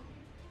there.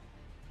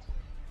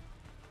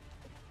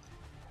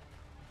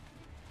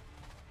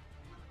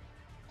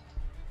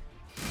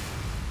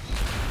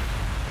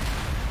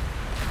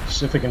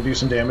 See if we can do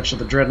some damage to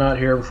the Dreadnought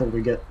here before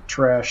we get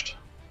trashed.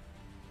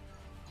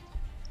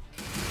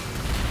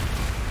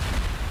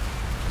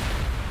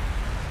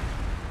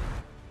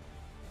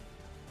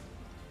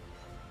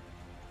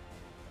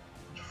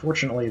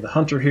 Fortunately, the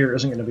Hunter here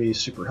isn't going to be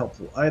super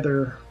helpful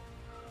either.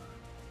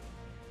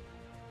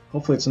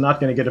 Hopefully it's not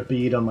going to get a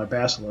bead on my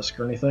Basilisk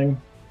or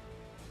anything.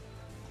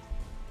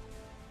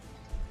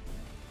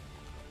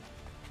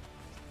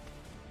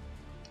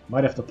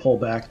 Might have to pull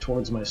back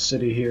towards my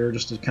city here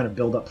just to kind of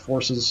build up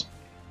forces.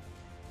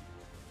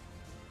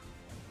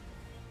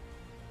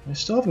 I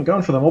still haven't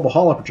gone for the mobile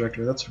holo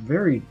projector. That's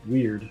very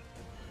weird.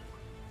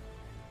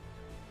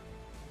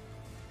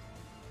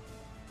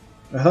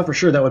 I thought for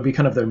sure that would be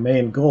kind of their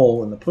main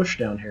goal in the push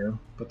down here,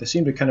 but they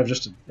seem to kind of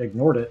just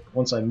ignored it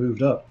once I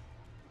moved up.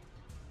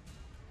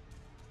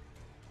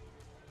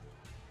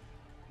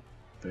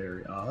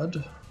 Very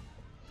odd.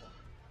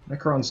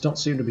 Necrons don't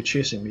seem to be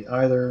chasing me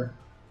either.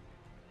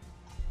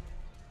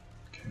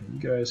 Okay, you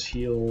guys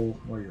heal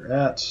where you're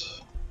at.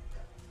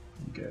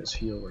 You guys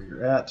heal where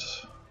you're at.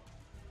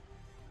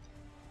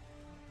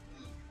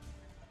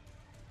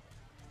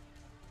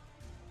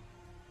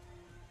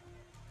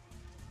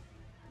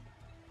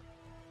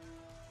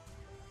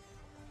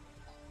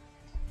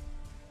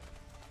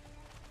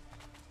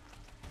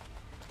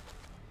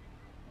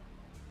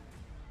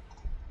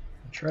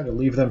 Try to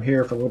leave them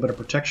here for a little bit of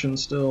protection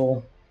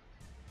still.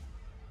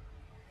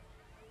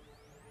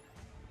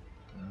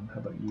 How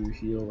about you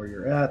heal where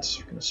you're at?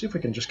 We're going to see if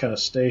we can just kind of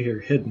stay here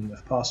hidden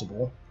if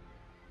possible.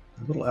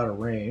 A little out of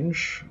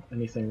range.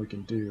 Anything we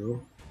can do.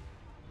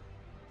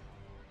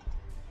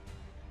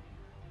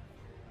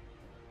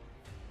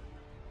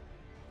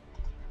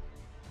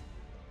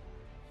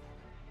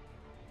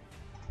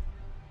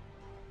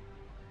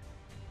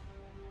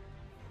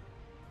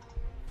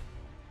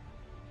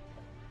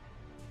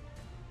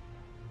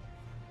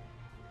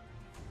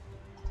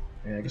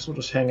 Yeah, I guess we'll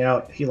just hang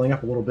out, healing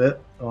up a little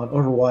bit on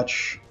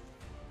Overwatch.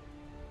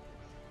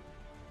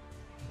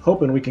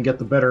 Hoping we can get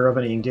the better of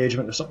any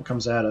engagement if something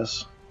comes at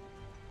us.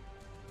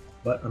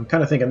 But I'm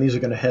kind of thinking these are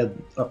going to head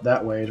up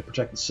that way to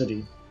protect the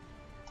city.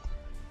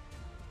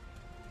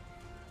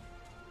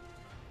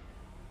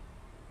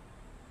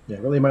 Yeah,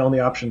 really my only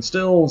option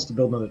still is to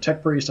build another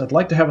Tech Priest. I'd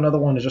like to have another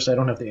one, it's just I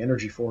don't have the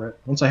energy for it.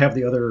 Once I have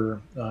the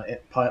other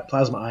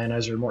Plasma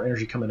Ionizer, more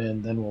energy coming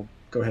in, then we'll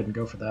go ahead and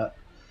go for that.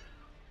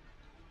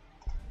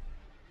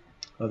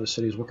 Other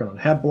cities working on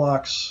head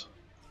blocks.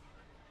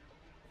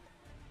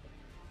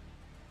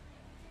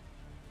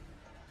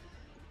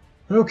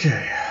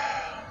 Okay.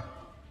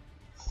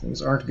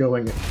 Things aren't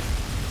going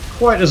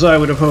quite as I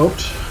would have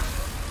hoped.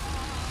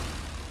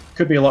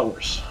 Could be a lot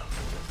worse.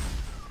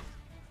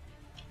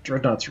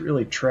 Dreadnought's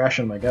really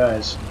trashing my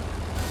guys.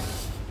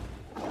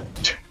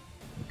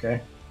 Okay.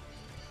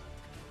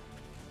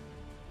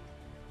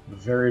 A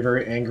very,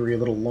 very angry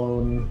little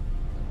lone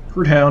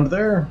Crude Hound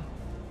there.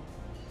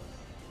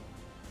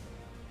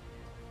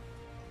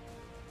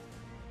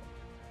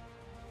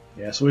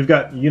 Yeah, so we've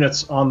got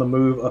units on the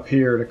move up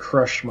here to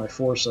crush my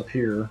force up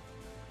here.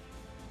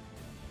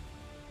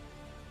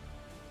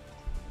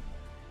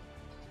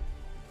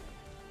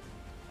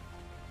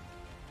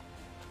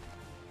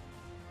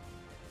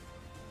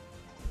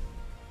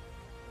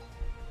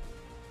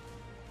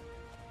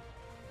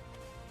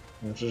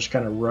 Let's just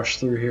kind of rush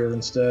through here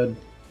instead.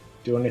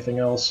 Do anything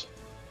else.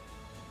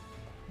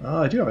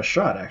 I do have a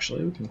shot,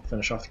 actually. We can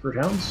finish off the Crude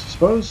Hounds, I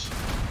suppose.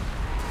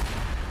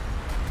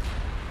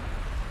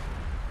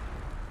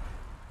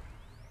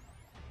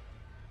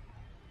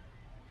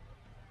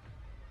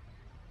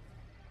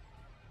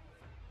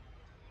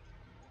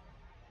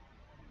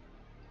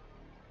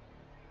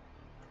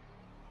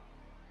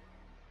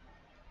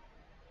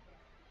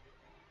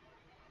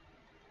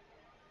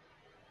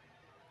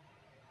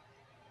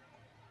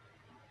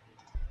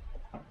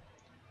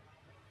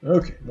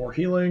 Okay, more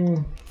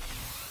healing.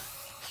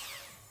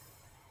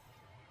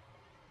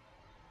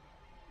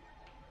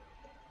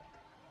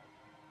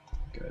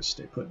 You guys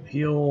stay put and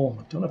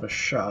heal. Don't have a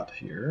shot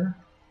here.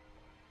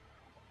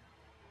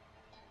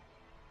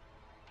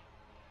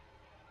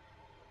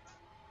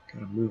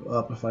 Gotta move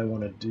up if I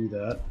want to do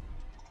that.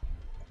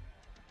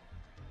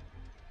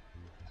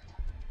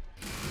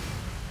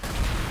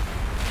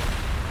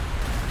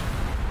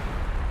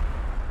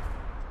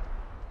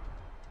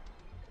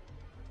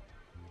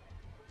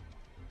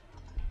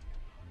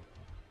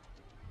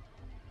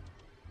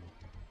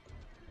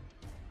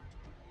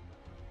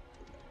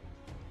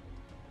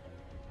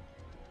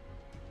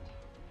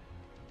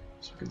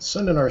 So we can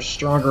send in our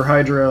stronger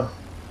Hydra.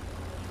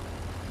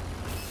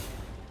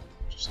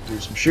 Just do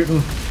some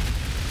shooting.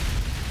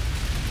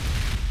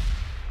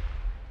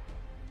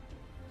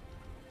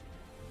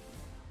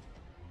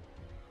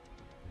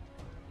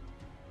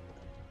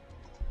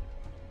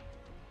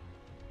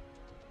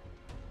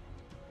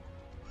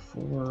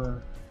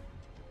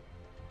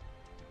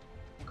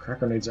 Crack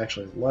Grenade's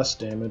actually less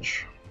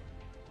damage.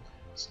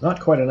 It's not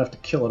quite enough to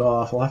kill it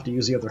off. I'll have to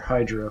use the other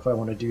Hydra if I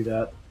want to do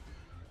that.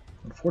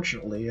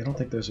 Unfortunately, I don't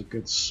think there's a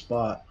good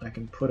spot I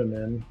can put him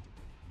in.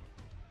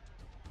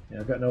 Yeah,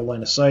 I've got no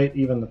line of sight,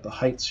 even at the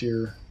heights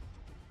here.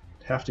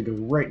 I'd have to go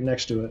right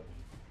next to it.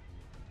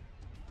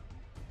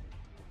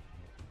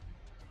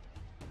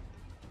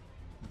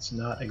 It's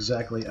not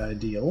exactly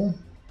ideal.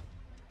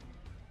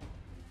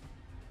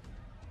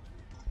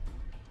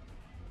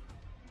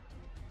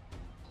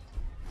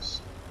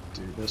 Let's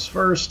do this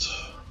first.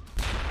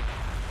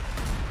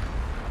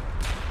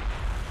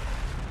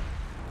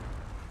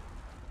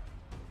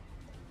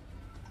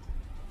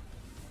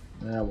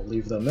 Now we'll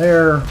leave them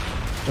there,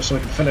 just so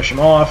we can finish them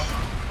off.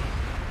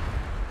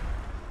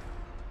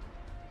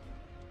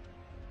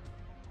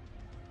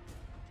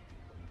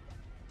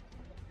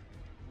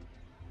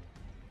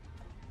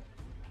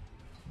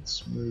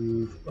 Let's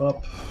move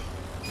up.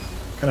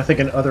 Kind of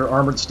thinking other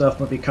armored stuff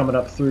might be coming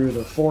up through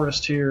the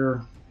forest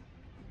here.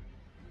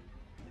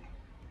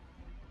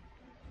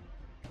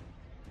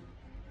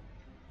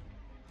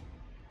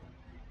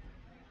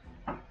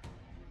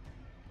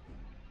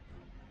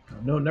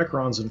 No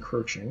Necrons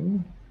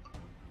encroaching.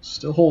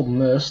 Still holding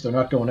this. They're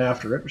not going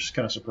after it, which is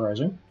kind of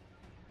surprising.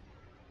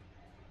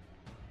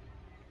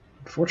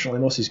 Unfortunately,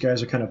 most of these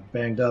guys are kind of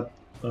banged up.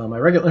 My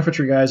regular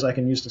infantry guys I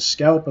can use to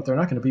scout, but they're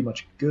not going to be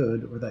much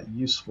good or that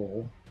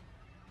useful.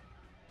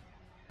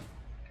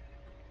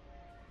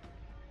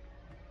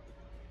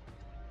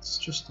 Let's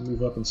just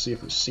move up and see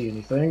if we see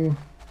anything.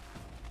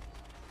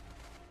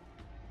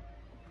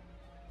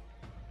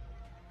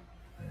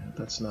 And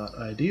that's not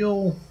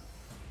ideal.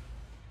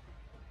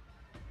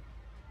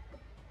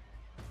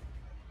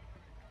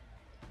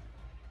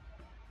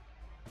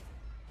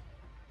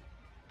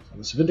 So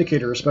this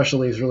Vindicator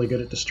especially is really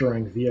good at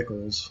destroying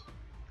vehicles.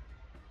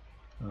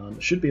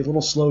 It should be a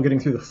little slow getting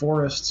through the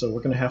forest, so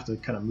we're going to have to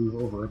kind of move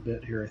over a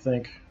bit here, I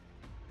think.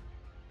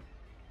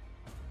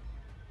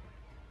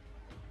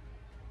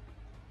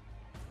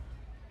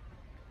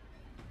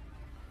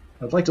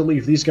 I'd like to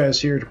leave these guys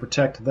here to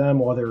protect them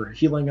while they're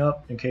healing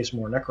up in case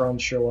more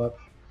Necrons show up.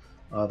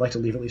 I'd like to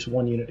leave at least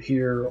one unit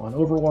here on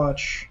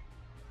Overwatch.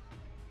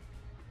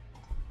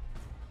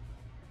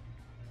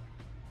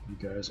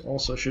 You guys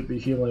also should be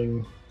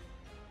healing.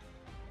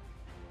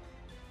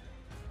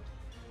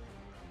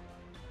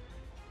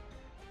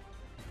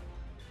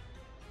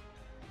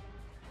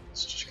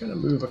 Let's just kind of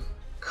move a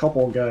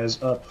couple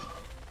guys up.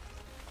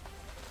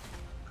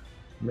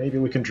 Maybe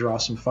we can draw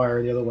some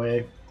fire the other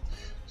way.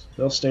 So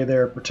they'll stay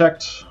there,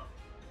 protect.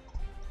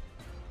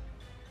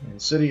 Main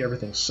city,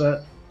 everything's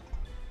set.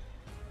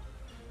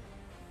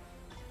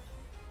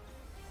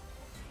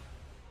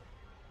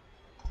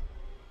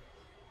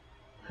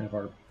 Have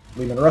our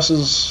Lehman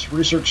Russes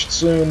researched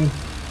soon.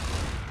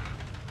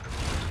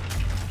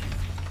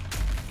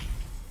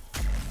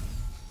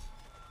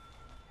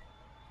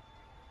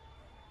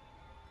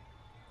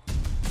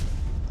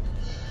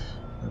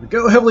 There we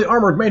go, heavily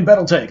armored main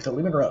battle tank, the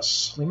Lehman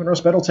Russ. Lehman Russ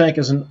battle tank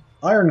is an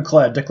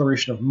ironclad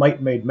declaration of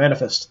might made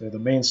manifest. They're the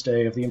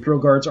mainstay of the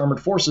Imperial Guard's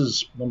armored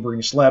forces.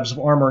 Lumbering slabs of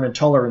armor and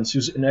intolerance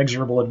whose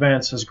inexorable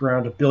advance has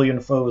ground a billion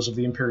foes of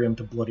the Imperium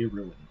to bloody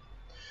ruin.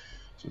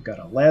 So we've got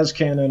a las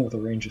cannon with a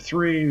range of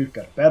 3, we've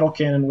got a battle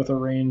cannon with a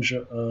range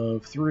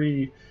of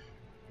 3.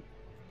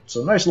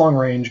 So nice long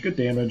range, good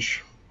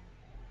damage.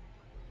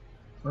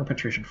 Armor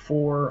penetration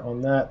 4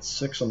 on that,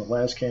 6 on the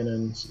las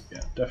cannon. So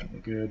yeah, definitely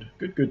good.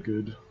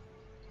 Good.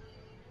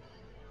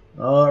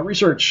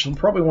 Research. We'll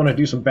probably want to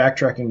do some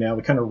backtracking now.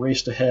 We kind of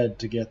raced ahead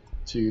to get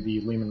to the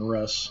Lehman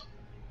Russ.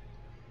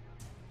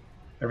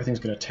 Everything's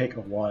going to take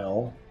a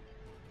while.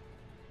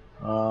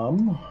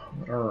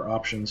 What are our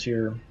options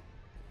here?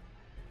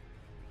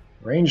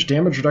 Range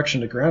damage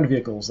reduction to ground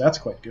vehicles, that's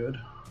quite good.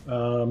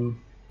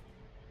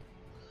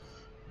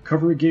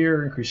 Recovery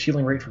gear, increased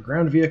healing rate for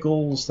ground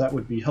vehicles, that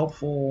would be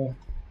helpful.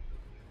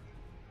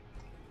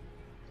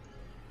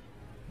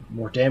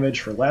 More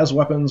damage for las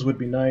weapons would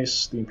be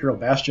nice. The Imperial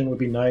Bastion would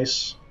be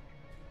nice.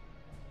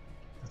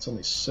 That's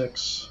only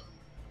 6.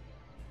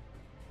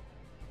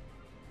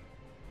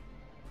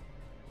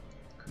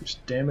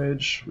 Increased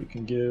damage, we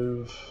can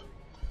give.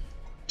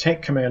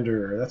 Tank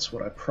Commander, that's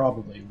what I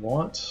probably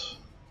want.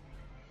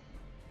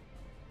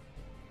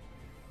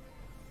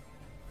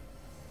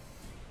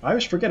 I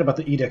always forget about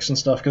the edicts and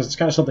stuff because it's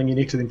kind of something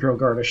unique to the Imperial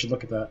Guard. I should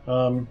look at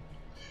that.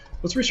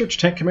 Let's research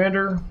Tank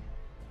Commander.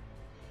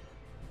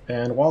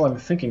 And while I'm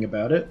thinking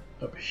about it,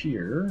 up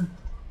here...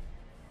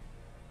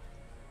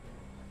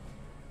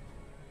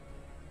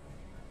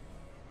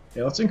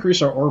 Yeah, let's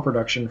increase our ore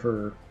production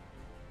for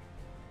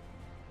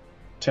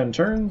 10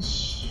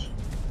 turns.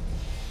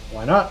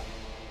 Why not?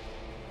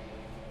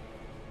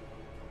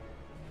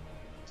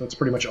 So that's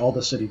pretty much all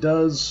the city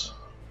does.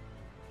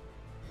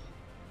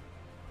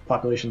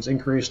 Population's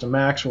increased to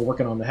max. We're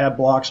working on the hab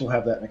blocks. We'll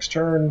have that next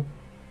turn.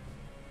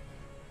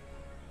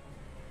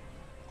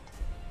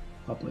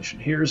 Population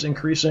here is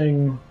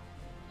increasing.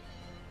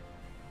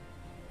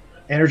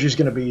 Energy is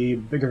going to be a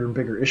bigger and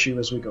bigger issue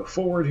as we go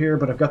forward here,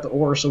 but I've got the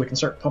ore so we can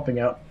start pumping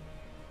out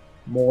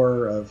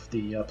more of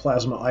the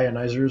plasma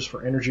ionizers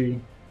for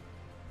energy.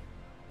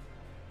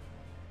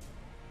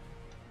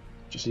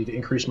 Just need to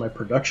increase my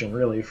production,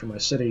 really, for my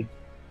city.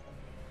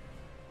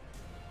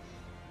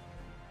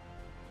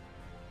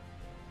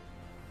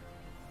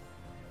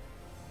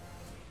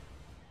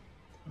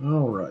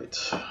 All right.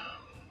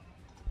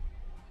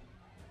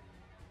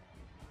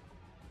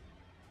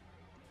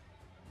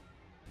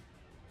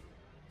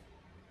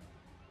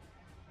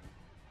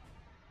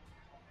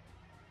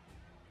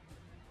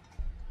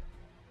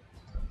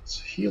 Let's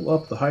heal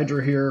up the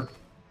Hydra here.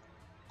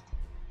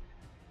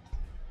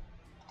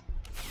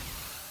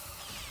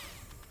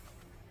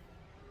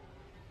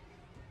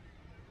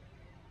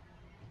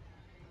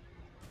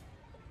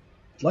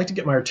 I'd like to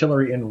get my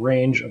artillery in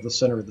range of the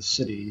center of the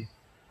city.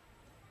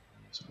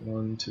 So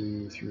 1,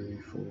 2, 3,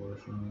 4,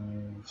 5,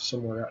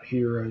 somewhere out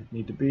here I'd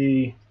need to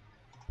be.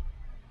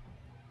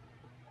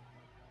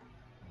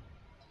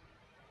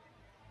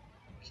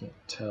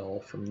 Can't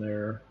tell from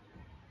there.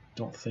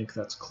 Don't think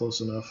that's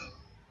close enough.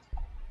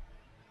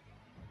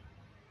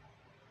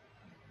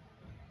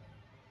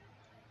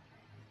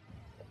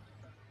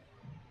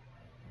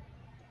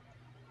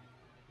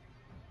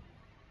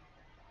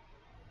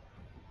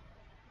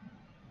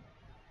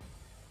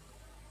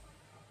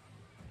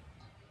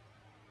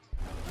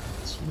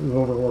 Let's move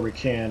over where we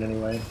can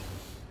anyway.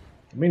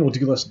 I mean, we'll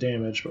do less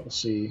damage, but we'll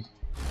see.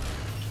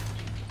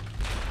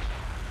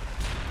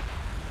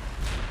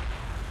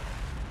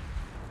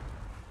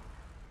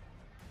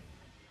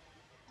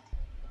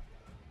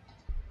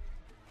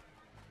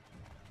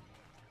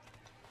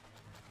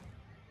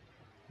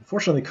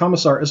 Unfortunately,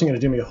 Commissar isn't going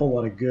to do me a whole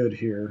lot of good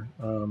here.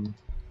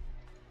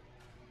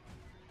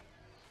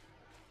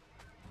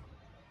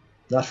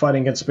 Not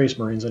fighting against Space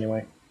Marines,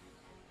 anyway.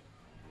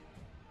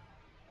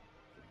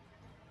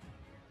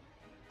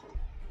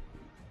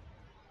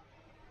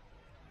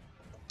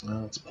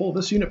 Let's pull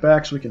this unit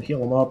back so we can heal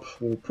them up.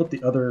 We'll put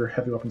the other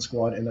heavy weapon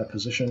squad in that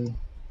position.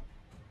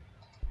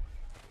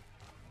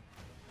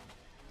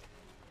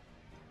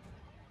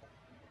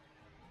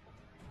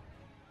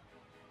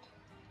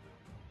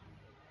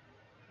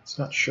 It's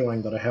not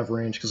showing that I have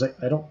range, because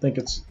I don't think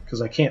it's because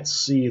I can't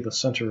see the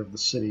center of the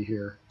city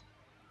here.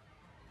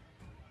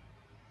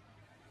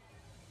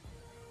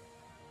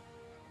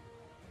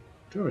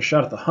 I do have a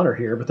shot at the hunter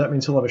here, but that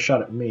means he'll have a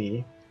shot at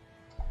me.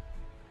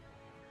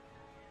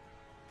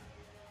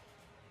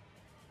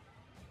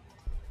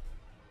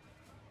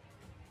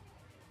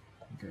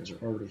 You guys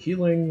are already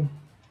healing.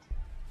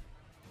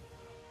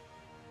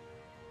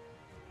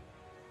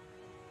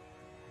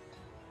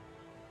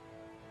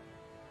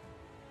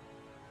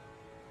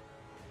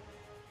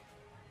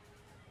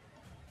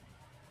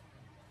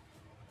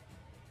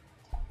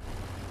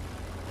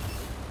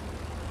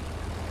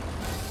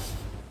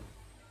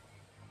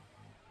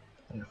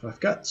 If I've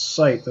got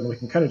sight, then we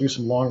can kind of do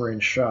some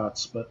long-range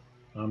shots, but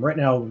right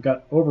now we've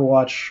got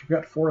Overwatch, we've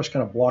got Forest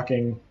kind of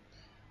blocking.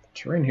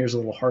 Terrain here is a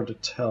little hard to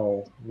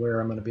tell where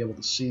I'm going to be able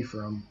to see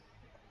from.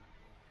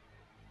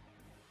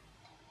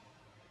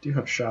 Do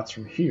have shots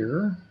from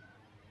here,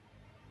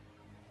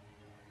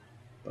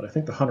 but I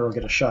think the hunter will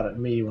get a shot at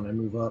me when I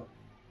move up.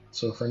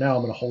 So for now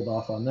I'm going to hold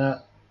off on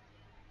that.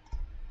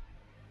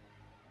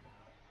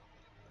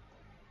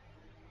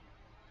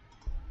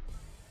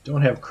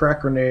 Don't have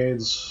crack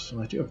grenades.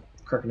 Well, I do have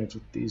crack grenades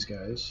with these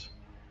guys.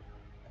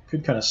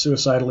 Could kind of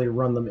suicidally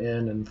run them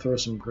in and throw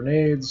some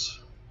grenades.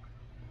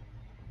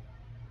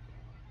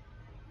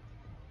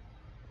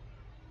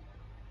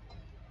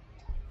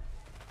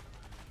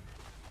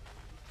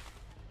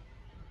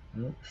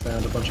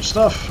 Found a bunch of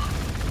stuff.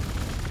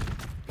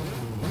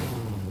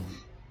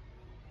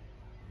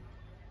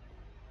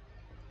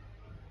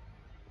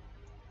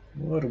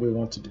 What do we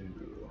want to do?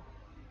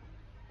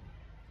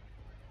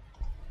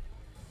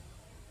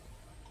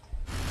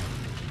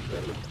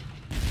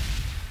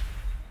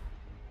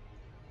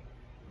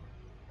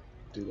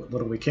 Do what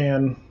little we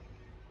can.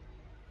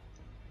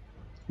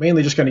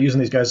 Mainly just kind of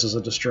using these guys as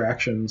a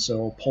distraction,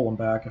 so I'll pull them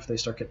back if they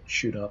start getting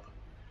shoot up.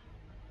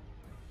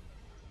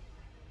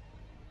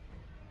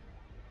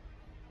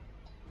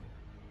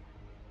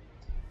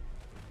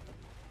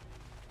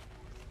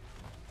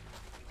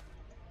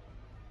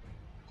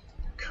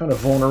 Kind of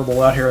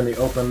vulnerable out here in the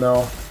open, though.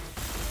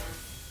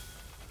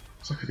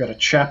 Looks like we've got a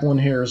chaplain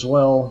here as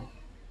well.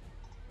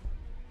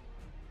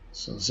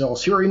 So,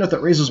 zealous hero unit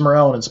that raises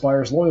morale and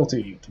inspires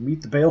loyalty. To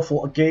meet the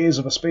baleful gaze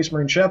of a Space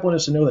Marine chaplain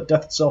is to know that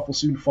death itself will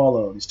soon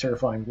follow. These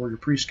terrifying warrior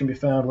priests can be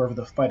found wherever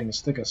the fighting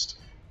is thickest,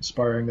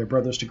 inspiring their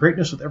brothers to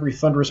greatness with every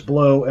thunderous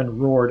blow and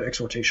roared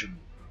exhortation.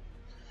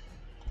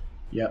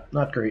 Yeah,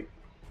 not great.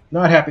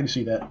 Not happy to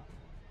see that.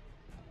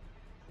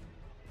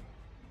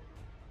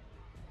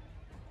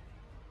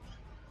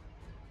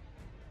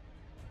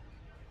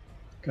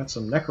 Got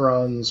some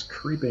Necrons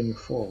creeping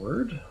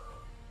forward.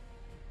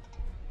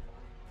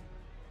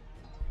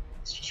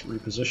 Let's just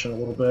reposition a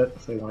little bit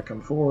if they want to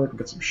come forward and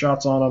get some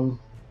shots on them.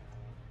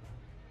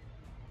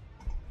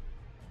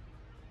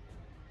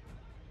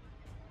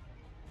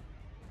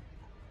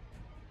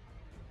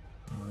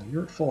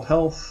 You're at full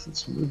health.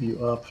 Let's move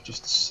you up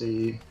just to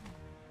see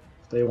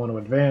if they want to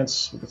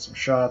advance. We'll get some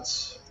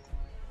shots.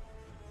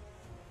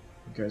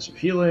 You guys are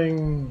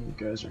healing.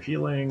 You guys are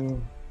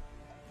healing.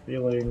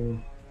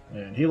 Healing.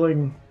 And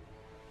healing.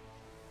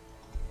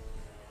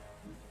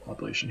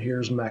 Population here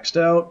is maxed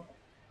out.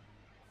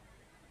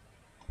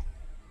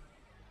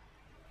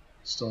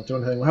 Still not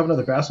doing anything. We'll have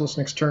another Basilisk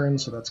next turn,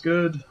 so that's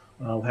good.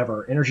 We'll have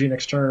our energy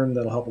next turn.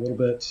 That'll help a little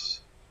bit. So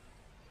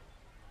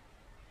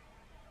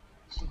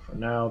for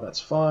now, that's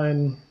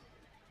fine.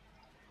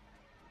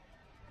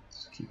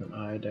 Let's keep an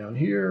eye down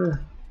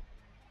here.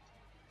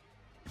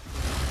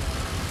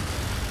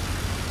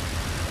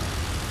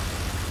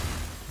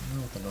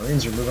 Well, the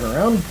Marines are moving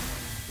around.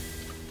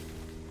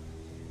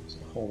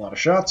 A whole lot of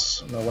shots.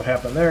 Don't know what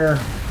happened there.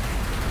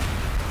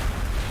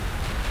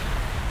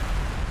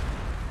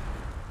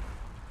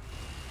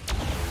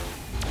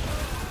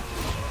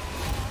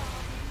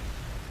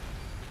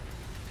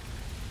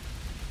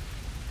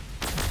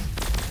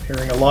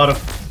 Hearing a lot of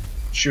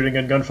shooting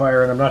and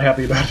gunfire, and I'm not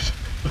happy about it.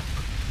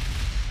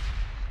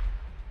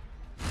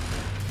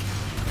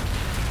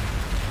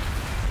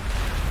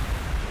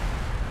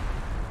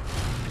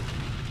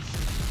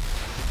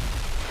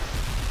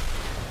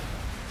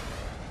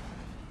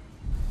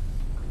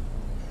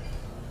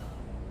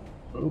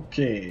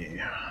 Okay,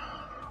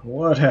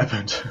 what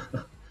happened?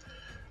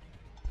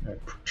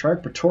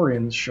 Triarch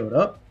Praetorians showed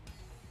up,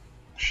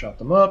 shot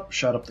them up,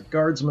 shot up the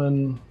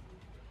guardsmen.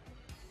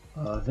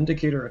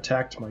 Vindicator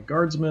attacked my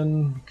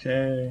guardsmen.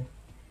 Okay.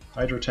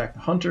 Hydra attacked the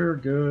hunter.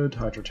 Good.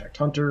 Hydra attacked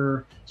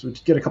hunter. So we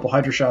get a couple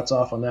Hydra shots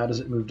off on that as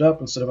it moved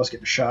up instead of us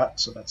getting shot,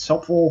 so that's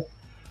helpful.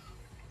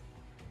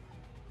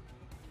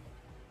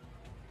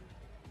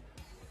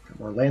 Got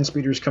more land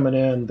speeders coming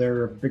in.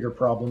 They're a bigger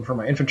problem for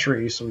my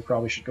infantry, so we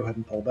probably should go ahead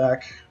and pull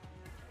back.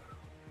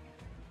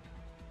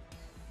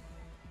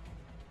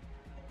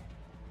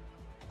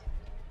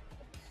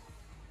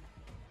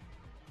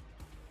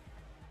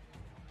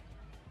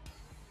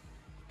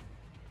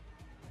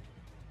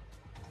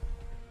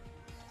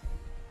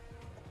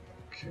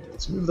 Okay,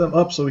 let's move them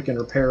up so we can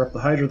repair up the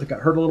Hydra that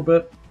got hurt a little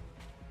bit.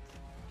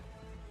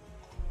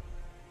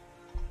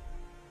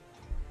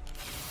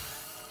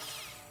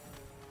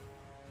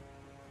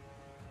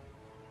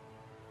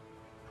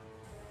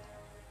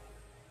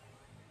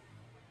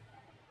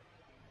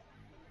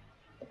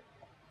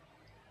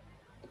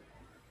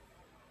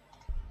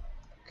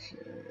 Okay,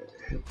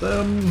 hit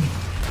them.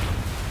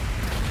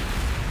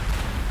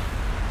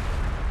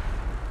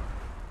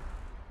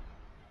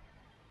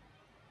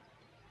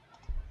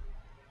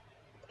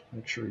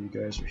 Make sure you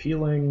guys are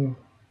healing.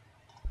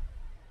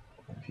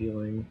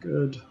 Healing,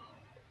 good.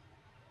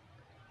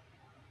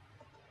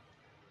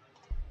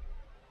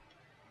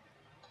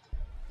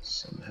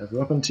 Some heavy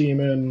weapon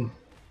team in.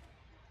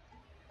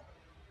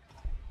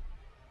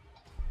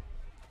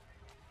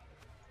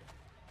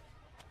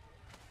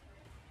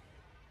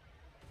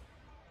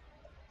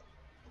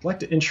 I'd like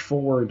to inch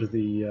forward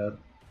the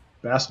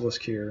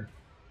Basilisk here.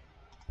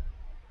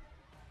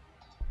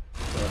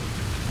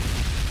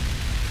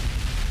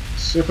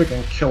 See if we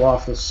can kill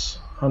off this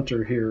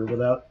hunter here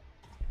without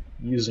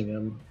using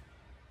him.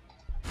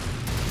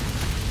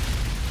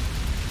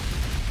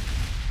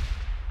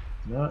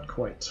 Not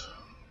quite.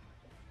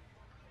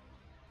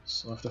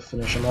 So I'll have to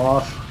finish him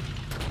off.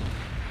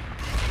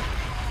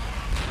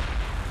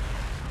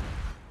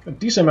 Got a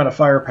decent amount of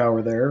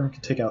firepower there. We can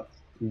take out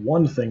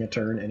one thing a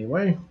turn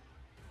anyway.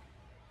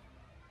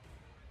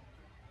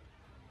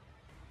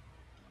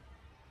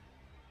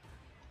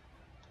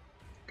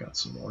 Got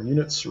some more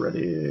units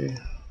ready.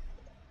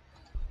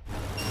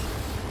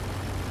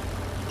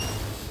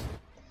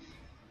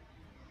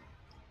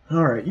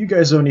 Alright, you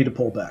guys don't need to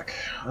pull back.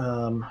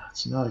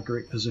 It's not a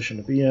great position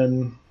to be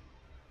in.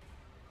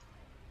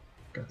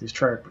 Got these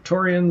Triarch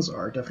Praetorians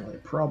are definitely a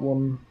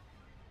problem.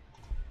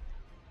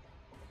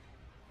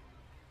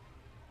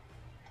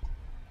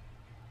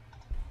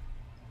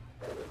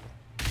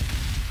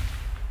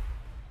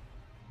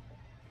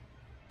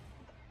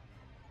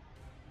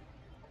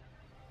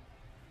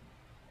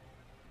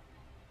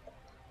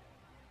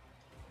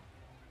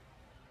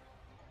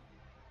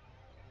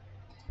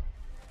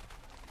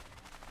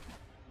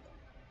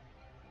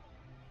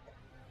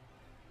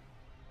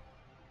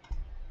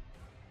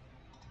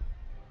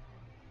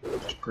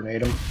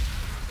 Grenade him.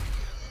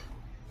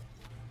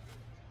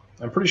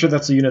 I'm pretty sure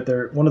that's the unit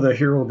there. One of the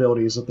hero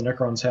abilities that the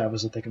Necrons have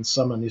is that they can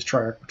summon these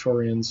Triarch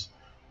Praetorians.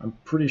 I'm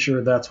pretty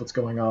sure that's what's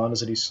going on,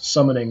 is that he's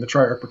summoning the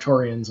Triarch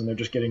Praetorians and they're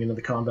just getting into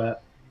the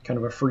combat. Kind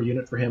of a free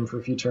unit for him for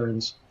a few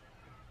turns.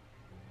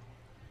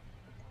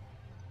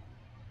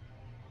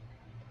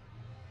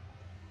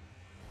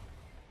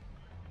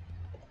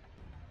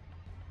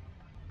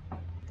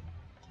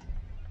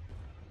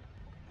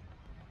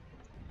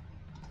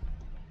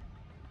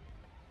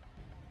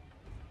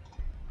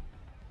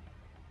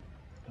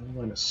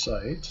 Line of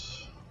sight.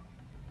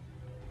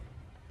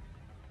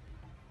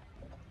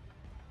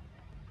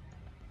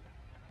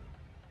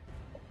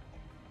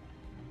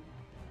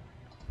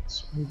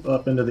 Let's move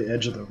up into the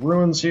edge of the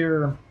ruins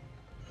here.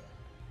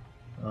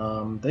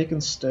 They can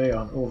stay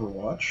on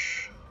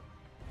Overwatch.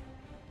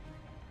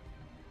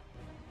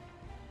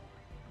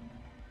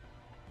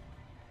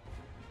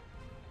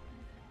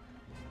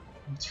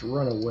 Let's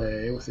run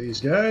away with these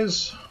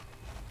guys.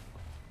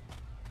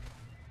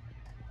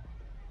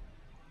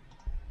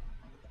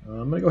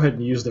 I'm going to go ahead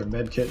and use their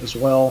med kit as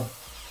well.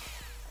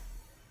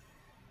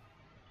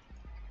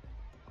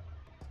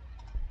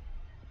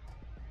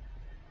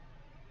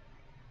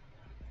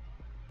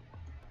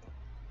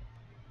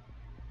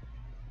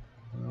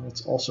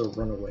 Let's also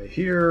run away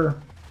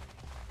here.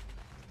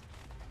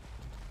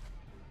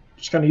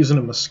 Just kind of using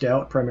him as a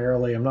scout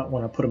primarily. I'm not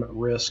want to put him at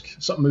risk.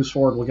 If something moves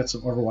forward, we'll get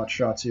some Overwatch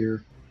shots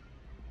here.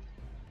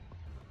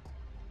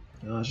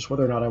 Just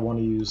whether or not I want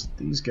to use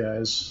these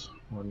guys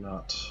or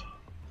not.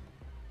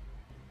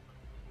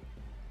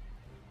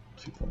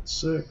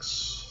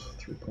 2.6,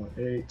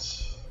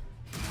 3.8.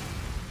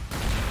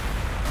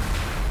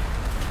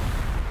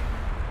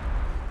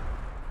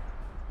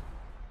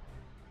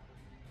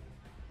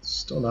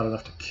 Still not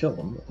enough to kill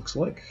him, it looks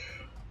like.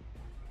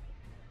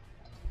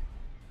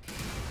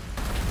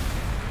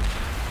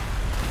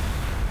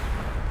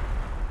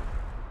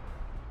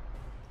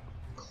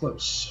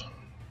 Close.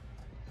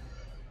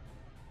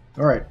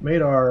 Alright,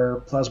 made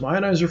our plasma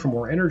ionizer for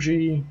more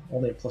energy.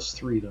 Only at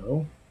 +3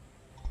 though.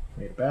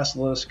 Made a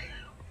basilisk.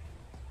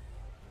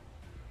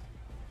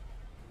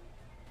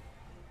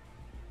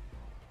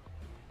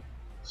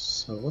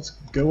 So let's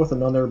go with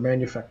another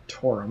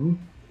manufactorum.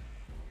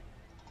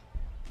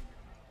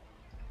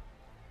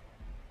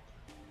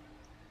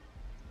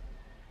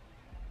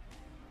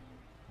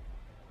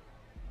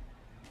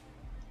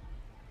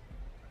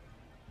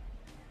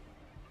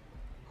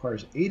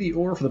 Requires 80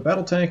 ore for the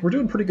battle tank. We're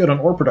doing pretty good on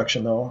ore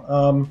production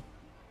though.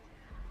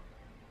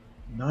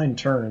 9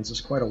 turns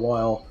is quite a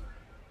while.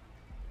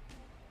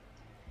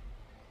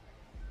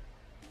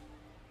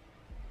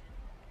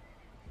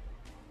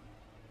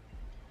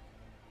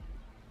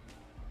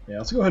 Yeah,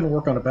 let's go ahead and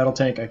work on a battle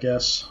tank, I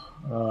guess.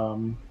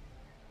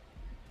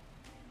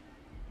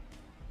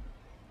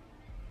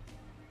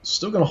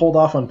 Still going to hold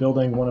off on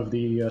building one of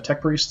the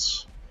tech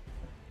priests,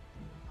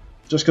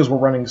 just because we're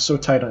running so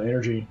tight on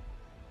energy.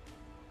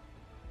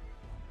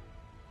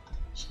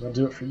 So that'll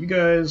do it for you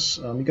guys.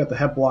 You got the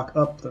head block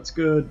up, that's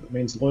good. That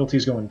means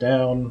loyalty's going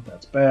down,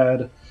 that's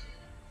bad.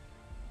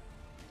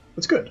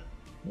 That's good.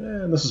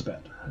 And this is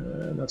bad.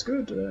 And that's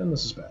good, and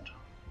this is bad.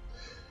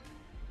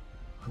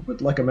 I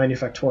would like a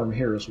manufactorum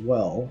here as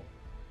well.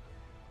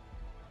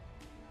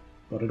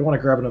 But I don't want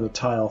to grab another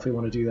tile if we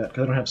want to do that,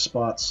 because I don't have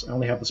spots. I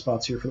only have the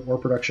spots here for the ore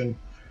production.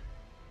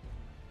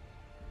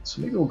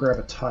 So maybe we'll grab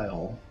a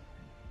tile.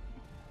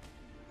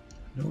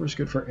 Nowhere's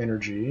good for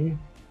energy.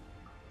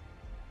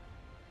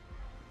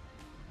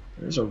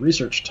 There's a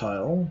research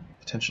tile,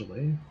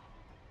 potentially.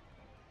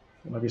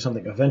 That might be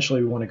something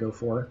eventually we want to go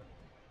for.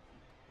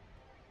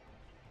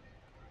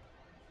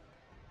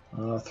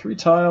 3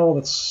 tile,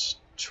 that's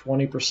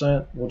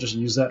 20%. We'll just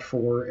use that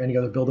for any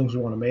other buildings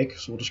we want to make,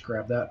 so we'll just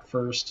grab that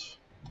first.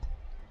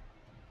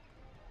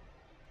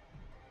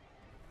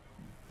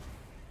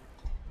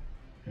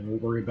 And we'll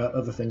worry about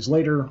other things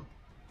later.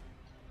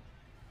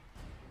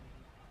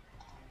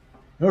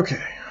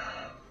 Okay.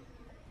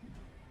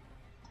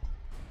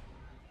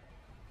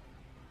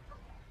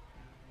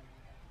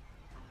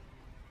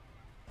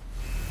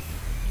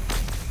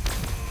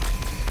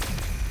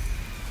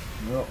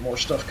 Oh, more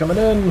stuff coming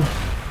in.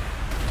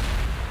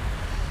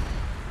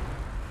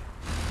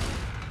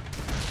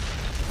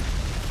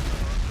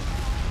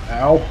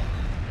 Ow.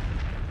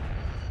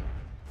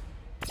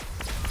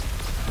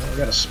 Oh, we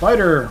got a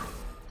spider.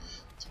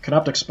 It's a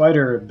canoptic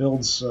spider. It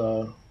builds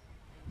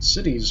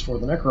cities for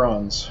the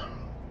Necrons.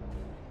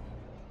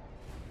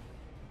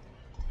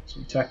 So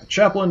we attacked the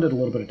chaplain, did a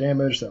little bit of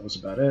damage. That was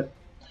about it.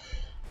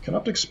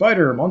 Canoptic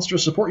Spider,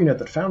 monstrous support unit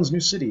that founds new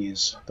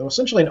cities. Though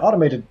essentially an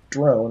automated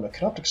drone, a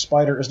Canoptic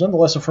Spider is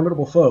nonetheless a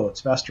formidable foe.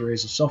 Its vast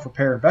arrays of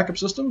self-repair and backup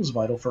systems,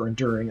 vital for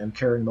enduring and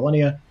carrying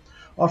millennia,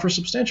 offer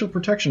substantial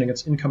protection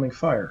against incoming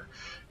fire.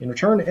 In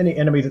return, any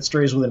enemy that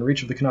strays within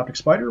reach of the Canoptic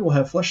Spider will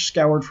have flesh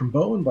scoured from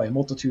bone by a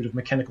multitude of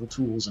mechanical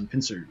tools and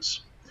pincers.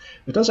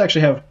 It does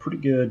actually have a pretty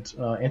good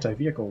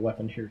anti-vehicle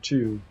weapon here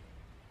too.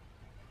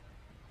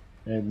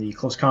 And the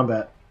close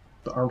combat,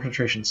 the armor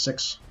penetration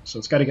 6, so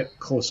it's got to get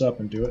close up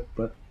and do it,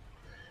 but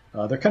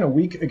they're kind of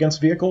weak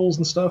against vehicles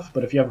and stuff,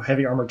 but if you have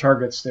heavy armored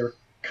targets, they're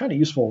kind of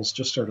useful as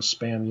just sort of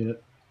spam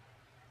unit.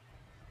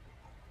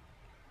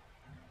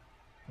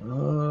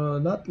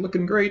 Not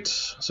looking great.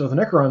 So the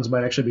Necrons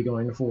might actually be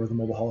going for the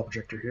mobile holo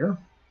projector here.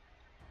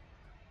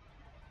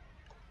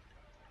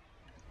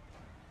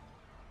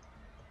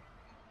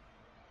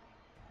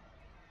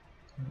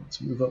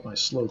 Let's move up my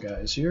slow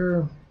guys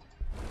here.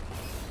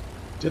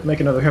 Did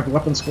make another heavy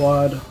weapon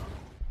squad.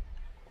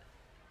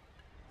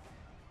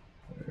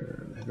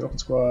 There, the heavy weapon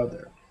squad,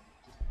 there.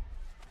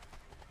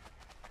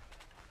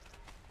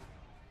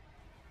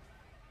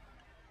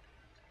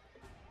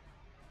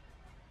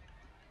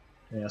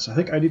 Yes, I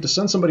think I need to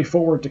send somebody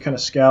forward to kind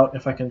of scout.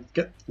 If I can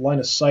get line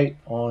of sight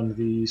on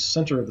the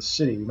center of the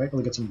city, we might be able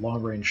to get some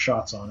long-range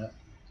shots on it.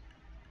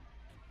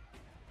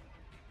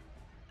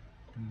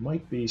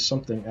 Might be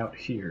something out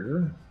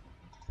here.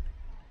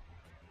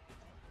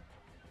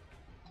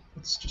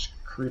 Let's just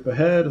creep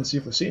ahead and see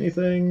if we see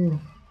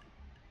anything.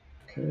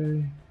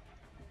 Okay.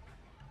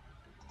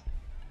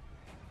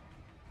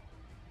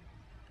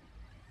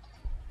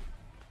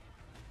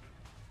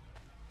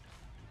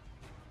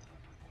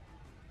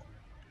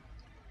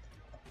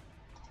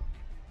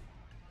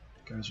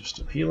 Guys are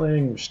still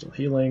healing, we're still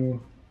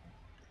healing.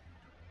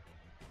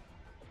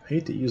 I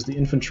hate to use the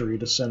infantry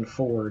to send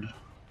forward.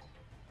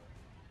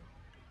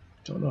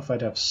 Don't know if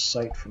I'd have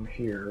sight from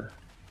here.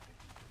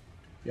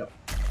 Yep.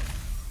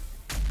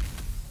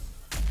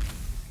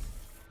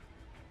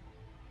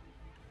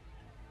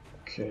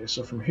 Okay,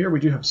 so from here we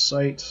do have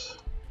sight.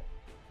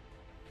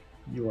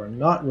 You are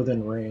not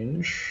within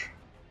range,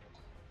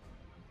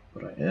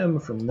 but I am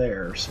from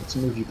there, so let's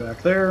move you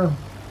back there.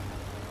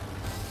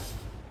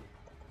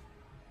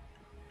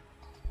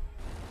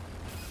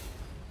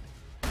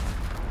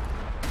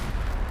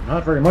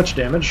 Not very much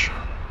damage.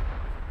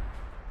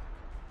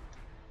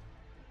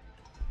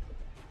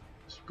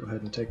 So go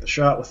ahead and take the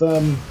shot with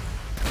them.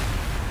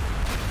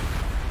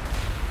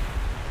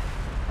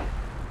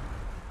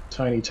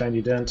 Tiny,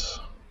 tiny dent.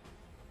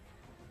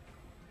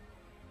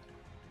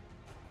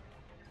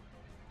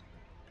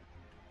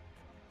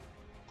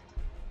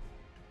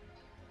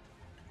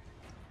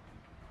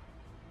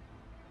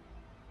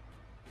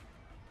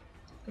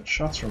 Got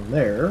shots from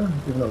there,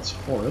 even though it's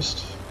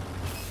forest.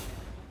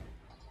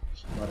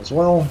 So might as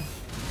well.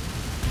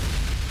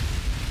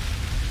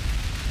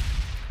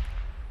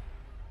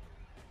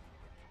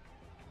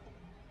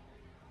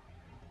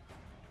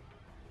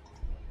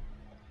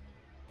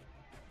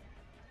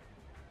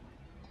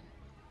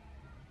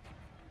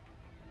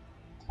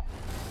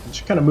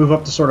 Just kind of move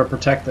up to sort of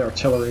protect the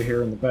artillery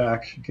here in the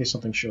back in case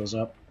something shows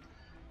up.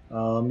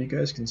 You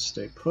guys can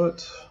stay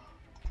put.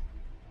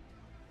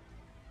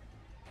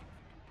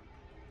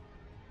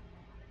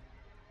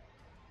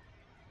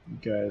 You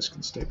guys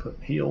can stay put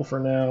and heal for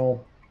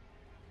now.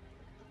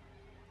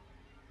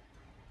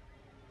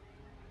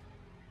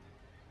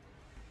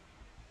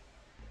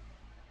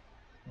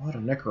 A lot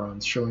of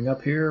Necrons showing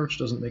up here, which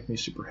doesn't make me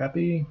super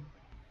happy.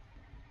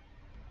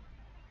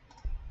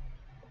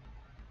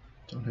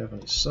 Don't have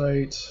any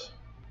sight.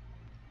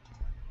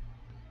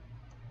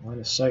 Line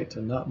of sight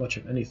to not much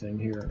of anything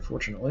here,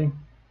 unfortunately.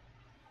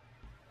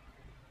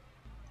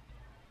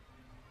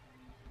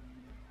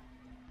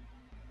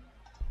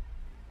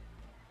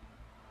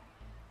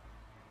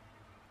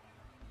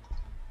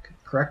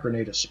 Could crack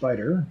grenade a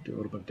spider, do a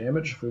little bit of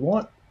damage if we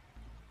want.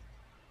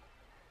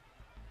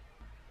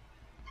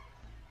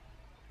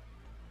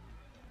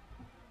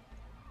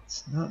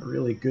 It's not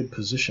really good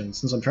position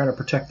since I'm trying to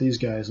protect these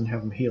guys and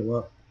have them heal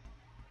up.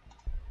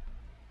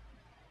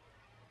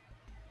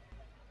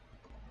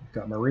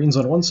 Got Marines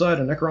on one side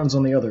and Necrons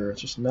on the other. It's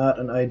just not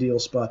an ideal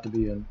spot to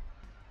be in.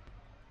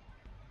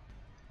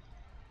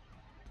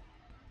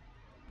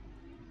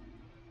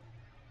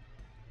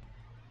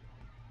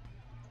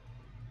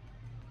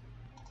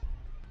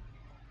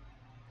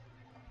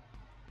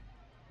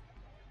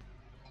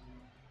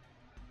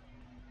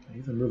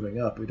 Even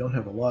moving up, we don't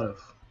have a lot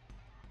of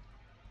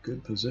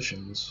good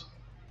positions.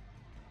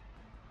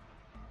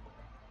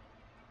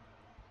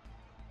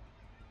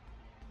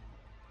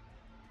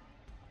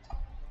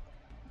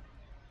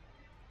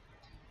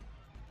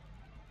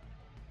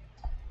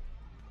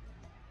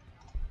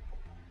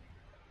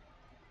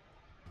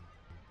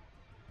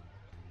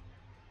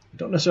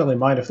 Don't necessarily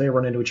mind if they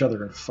run into each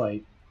other and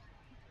fight.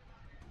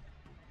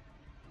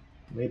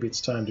 Maybe it's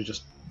time to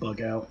just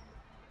bug out.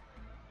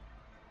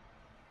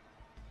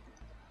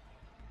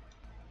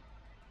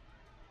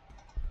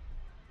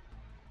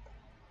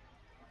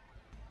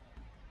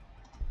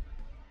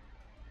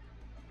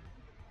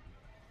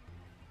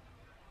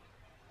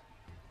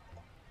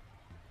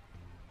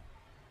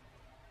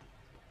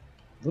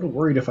 A little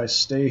worried if I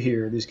stay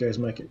here, these guys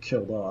might get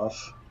killed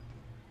off.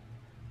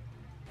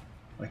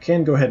 I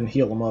can go ahead and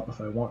heal them up if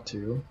I want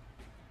to.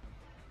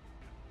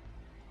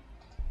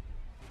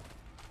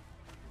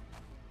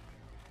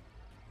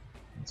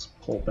 Let's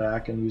pull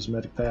back and use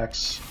medic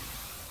packs.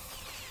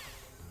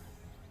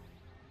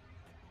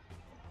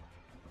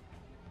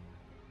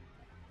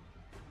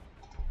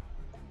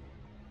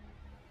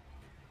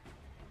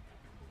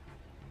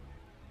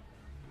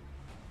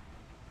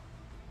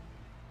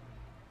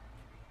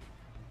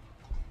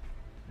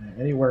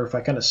 Anywhere, if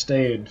I kind of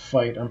stay and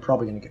fight, I'm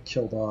probably going to get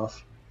killed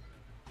off.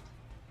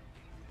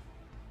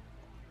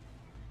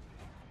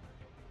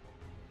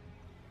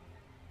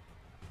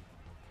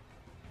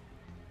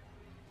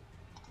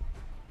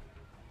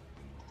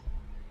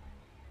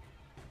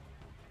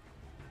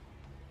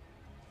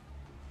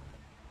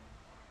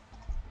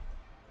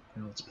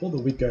 Let's pull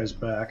the weak guys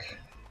back.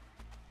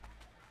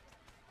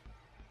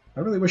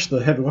 I really wish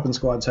the heavy weapon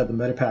squads had the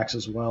medipacks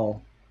as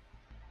well.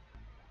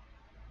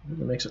 It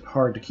really makes it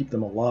hard to keep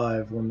them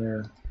alive when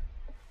they're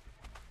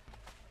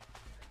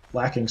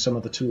lacking some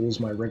of the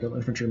tools my regular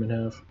infantrymen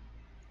have.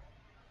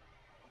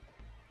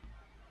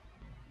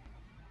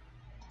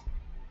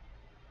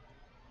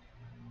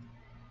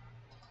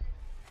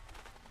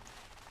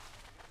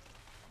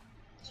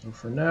 So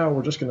for now,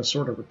 we're just going to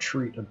sort of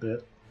retreat a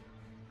bit.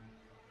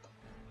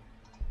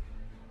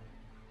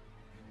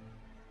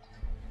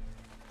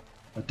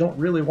 I don't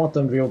really want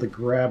them to be able to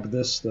grab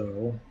this,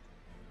 though.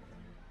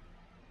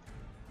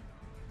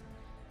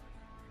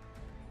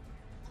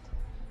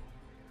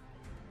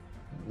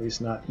 At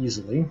least not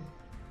easily.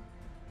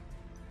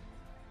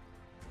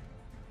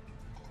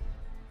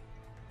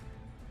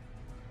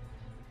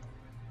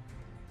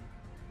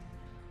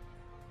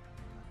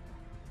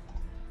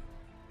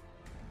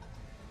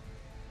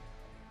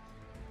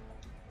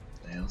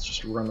 Yeah, let's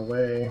just run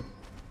away.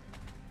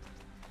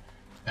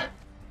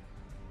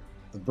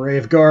 The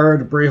brave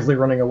guard bravely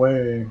running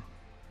away.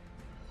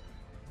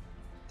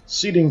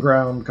 Ceding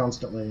ground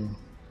constantly.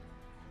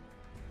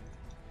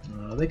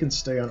 They can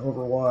stay on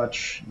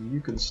Overwatch.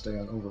 You can stay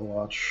on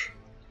Overwatch.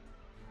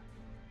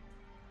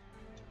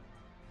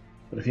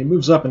 But if he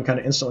moves up and kind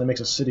of instantly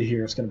makes a city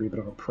here, it's going to be a bit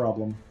of a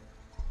problem.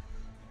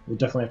 We'll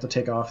definitely have to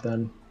take off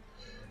then.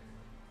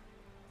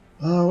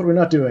 What are we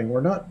not doing?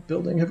 We're not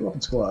building heavy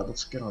weapon squad.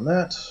 Let's get on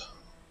that.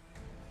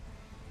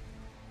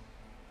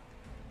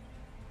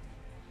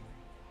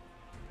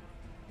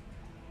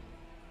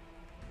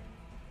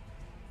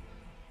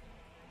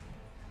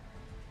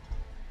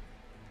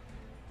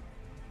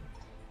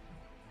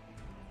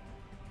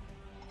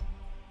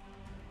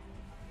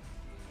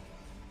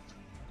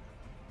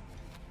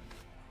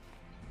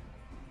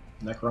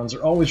 Necrons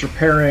are always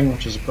repairing,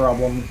 which is a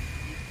problem.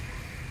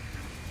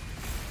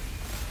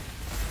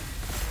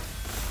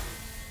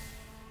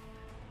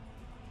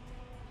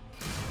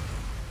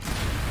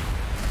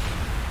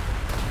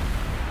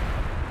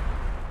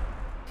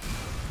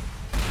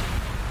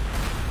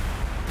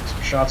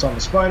 Some shots on the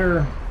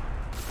spider.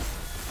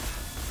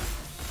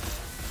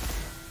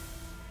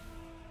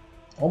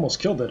 Almost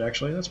killed it,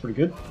 actually. That's pretty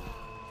good.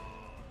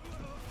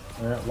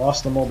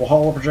 Lost the mobile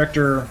holo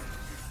projector.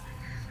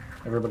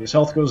 Everybody's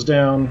health goes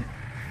down.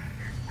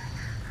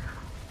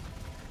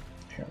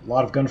 A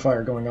lot of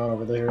gunfire going on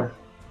over there.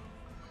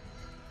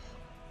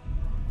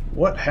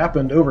 What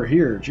happened over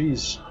here?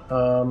 Jeez.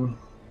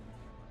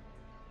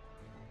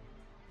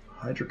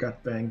 Hydra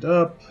got banged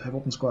up. Heavy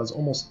weapon squad's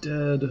almost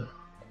dead.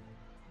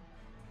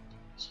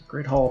 So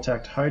Great Hall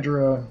attacked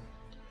Hydra.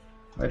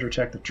 Hydra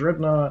attacked the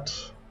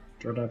Dreadnought.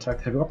 Dreadnought attacked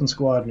the heavy weapon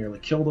squad, nearly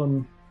killed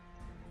him.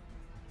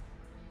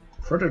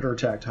 Predator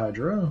attacked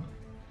Hydra.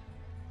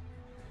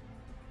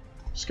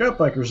 Scout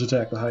Bikers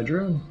attack the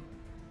Hydra.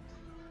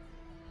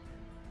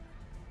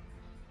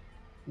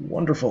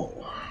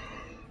 Wonderful.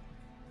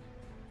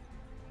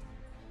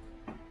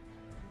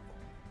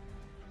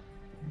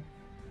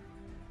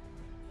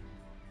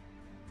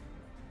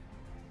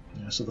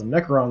 Yeah, so the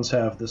Necrons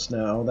have this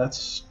now.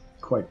 That's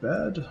quite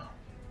bad.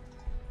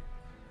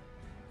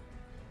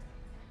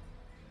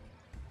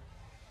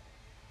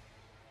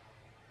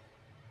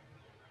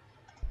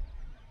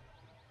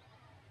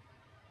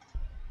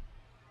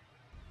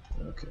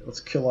 Okay,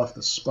 let's kill off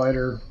the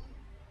spider.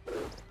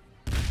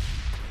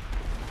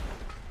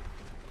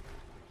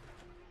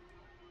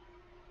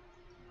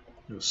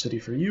 No city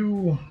for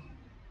you.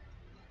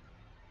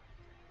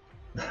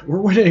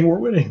 We're winning, we're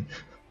winning.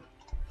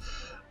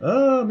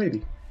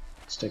 Maybe.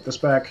 Let's take this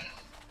back.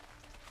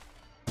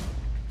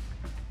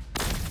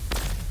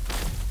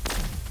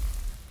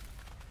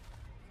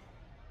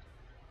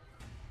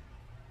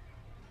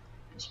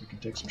 Guess we can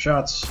take some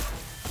shots.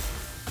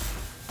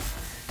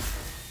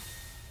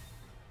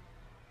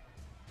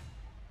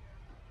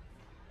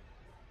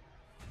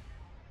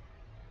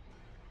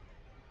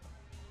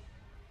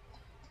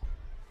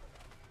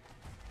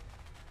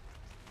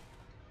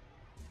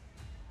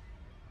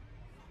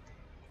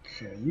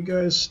 Okay, you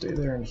guys stay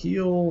there and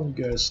heal.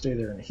 You guys stay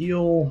there and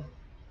heal.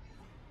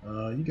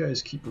 You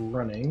guys keep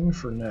running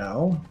for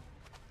now.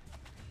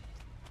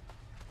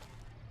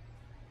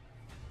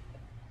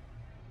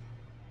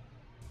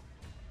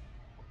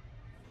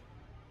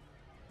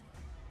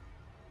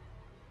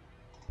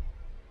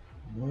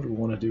 What do we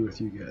want to do with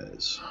you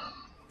guys?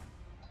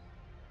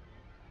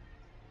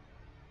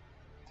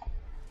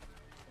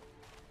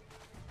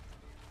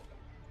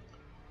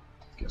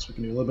 Guess we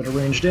can do a little bit of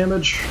range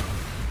damage.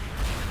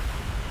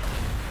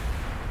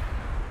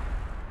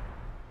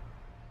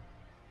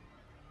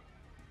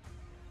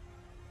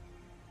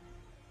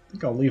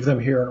 I'll leave them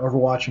here in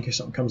Overwatch in case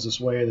something comes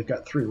this way. They've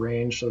got 3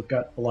 range, so they've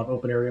got a lot of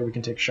open area we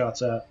can take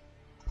shots at.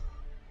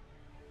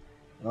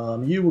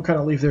 You will kind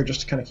of leave there just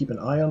to kind of keep an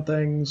eye on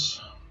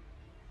things.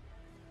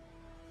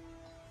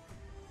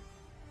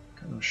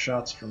 Kind of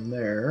shots from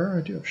there.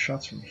 I do have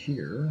shots from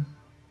here.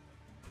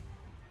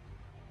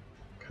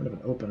 Kind of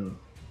an open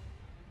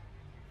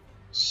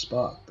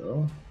spot,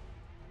 though.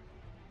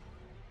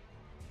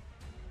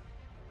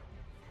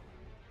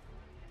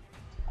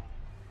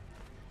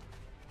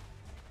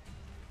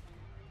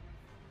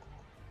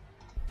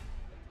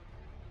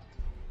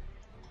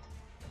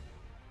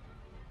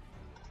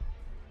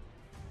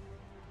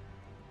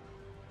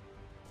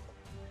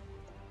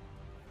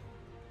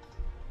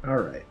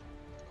 Alright.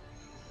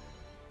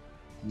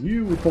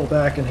 You will pull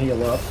back and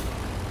heal up.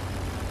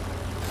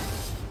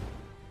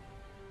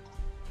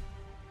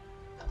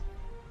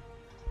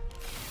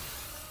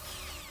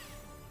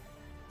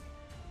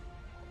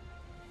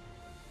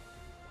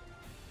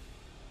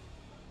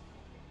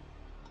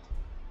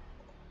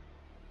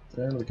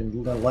 Then we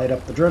can light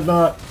up the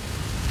Dreadnought.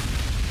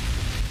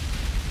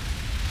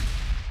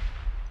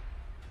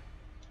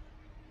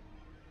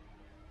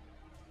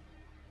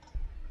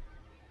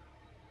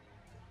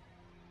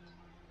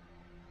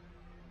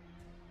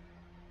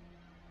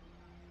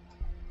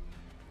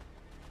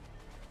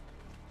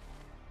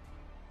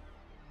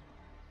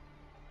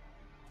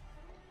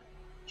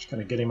 Just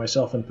kind of getting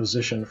myself in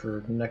position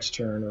for next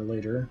turn or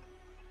later.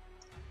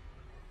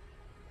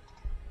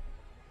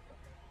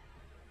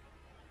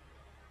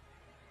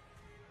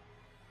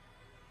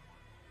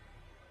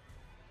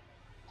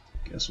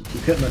 Guess we'll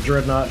keep hitting the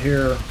Dreadnought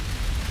here.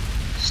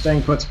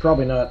 Staying put's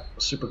probably not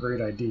a super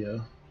great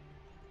idea.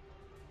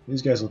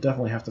 These guys will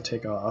definitely have to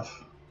take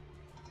off.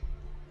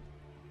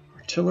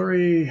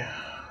 Artillery,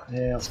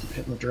 Yeah, let's keep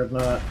hitting the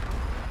Dreadnought.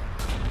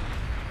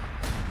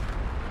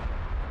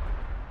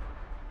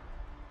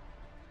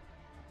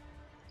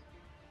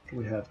 What do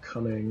we have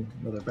coming?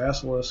 Another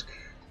Basilisk.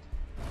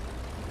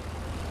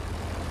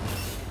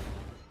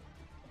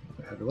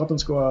 Another Heavy Weapon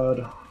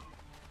Squad.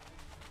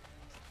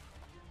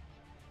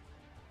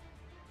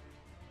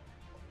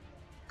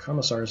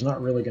 Commissar is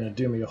not really going to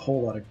do me a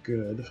whole lot of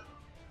good.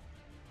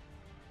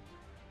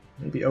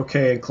 Maybe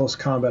okay in close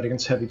combat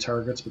against heavy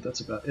targets, but that's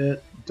about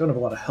it. Don't have a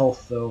lot of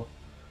health, though.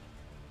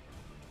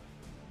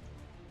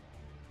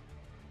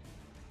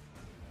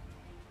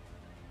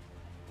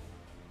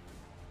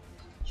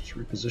 Just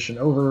reposition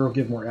over,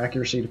 give more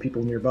accuracy to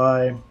people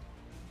nearby.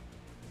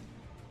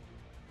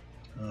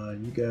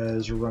 You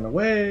guys run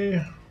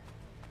away.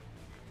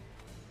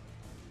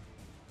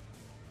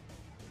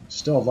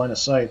 Still have line of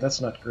sight, that's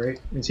not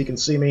great. Means he can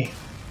see me.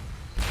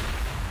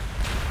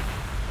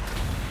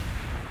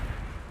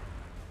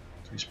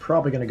 So he's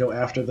probably going to go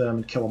after them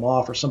and kill them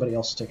off, or somebody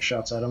else to take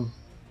shots at him.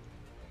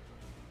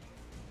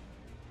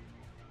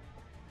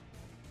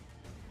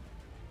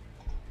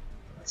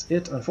 That's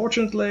it,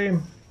 unfortunately.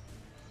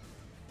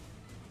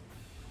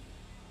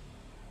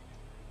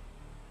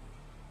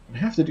 I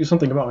have to do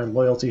something about my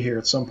loyalty here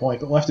at some point,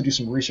 but we'll have to do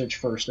some research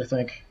first, I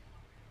think.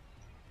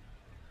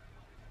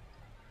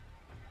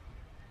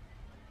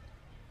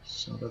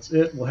 So that's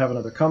it. We'll have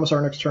another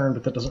Commissar next turn,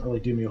 but that doesn't really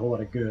do me a whole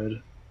lot of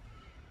good.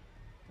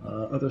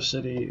 Other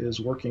city is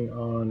working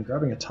on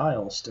grabbing a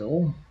tile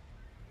still.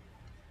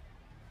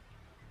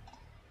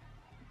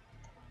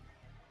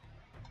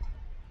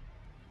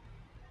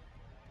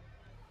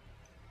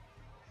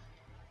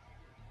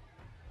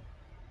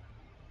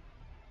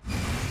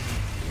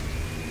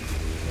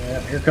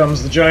 And here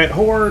comes the giant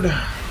horde.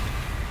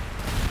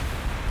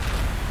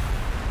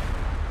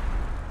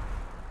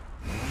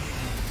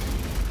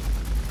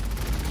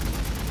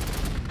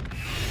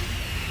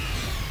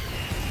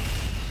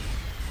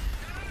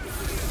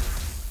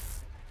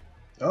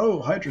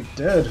 Oh, Hydra's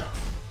dead.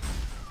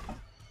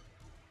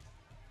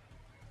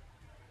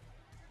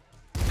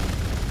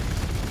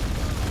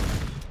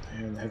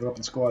 And the heavy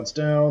weapon squad's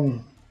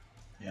down.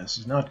 Yeah, this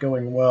is not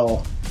going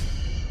well.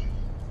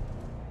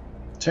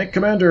 Tank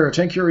Commander.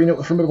 Tank hero unit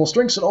with formidable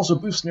strengths and also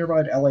boosts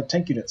nearby allied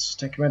tank units.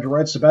 Tank Commander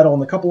rides to battle in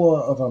the cupola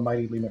of a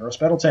mighty Lemanarus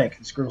battle tank.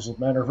 These criminals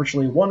men are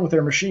virtually one with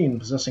their machine,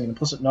 possessing an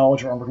implicit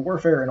knowledge of armored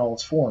warfare in all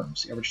its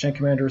forms. The average tank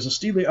commander is a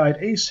steely-eyed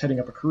ace, heading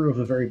up a crew of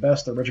the very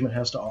best their regiment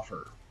has to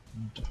offer.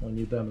 Definitely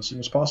need them as soon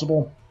as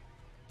possible.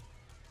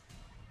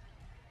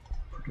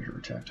 Predator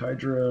attacked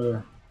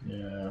Hydra.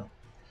 Yeah.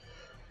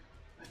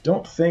 I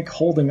don't think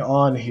holding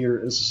on here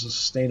is a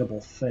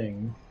sustainable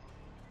thing.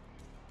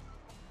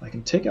 I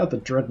can take out the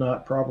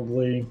Dreadnought,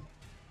 probably.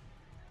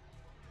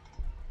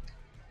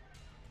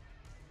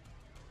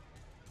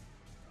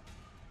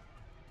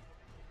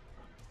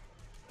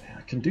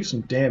 I can do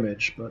some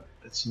damage, but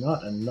it's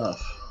not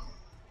enough.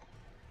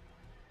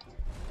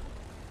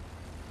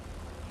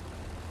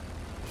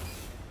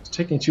 It's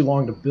taking too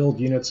long to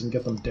build units and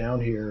get them down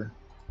here.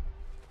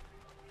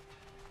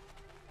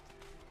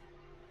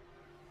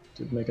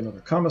 Did make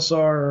another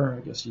Commissar. I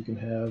guess you can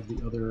have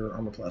the other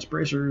armor class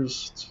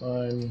bracers. It's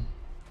fine.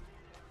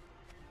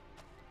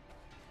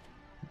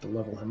 To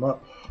level him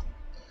up.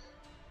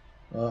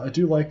 I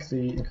do like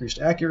the increased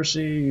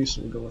accuracy,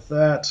 so we'll go with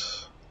that.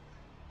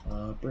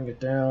 Bring it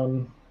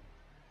down.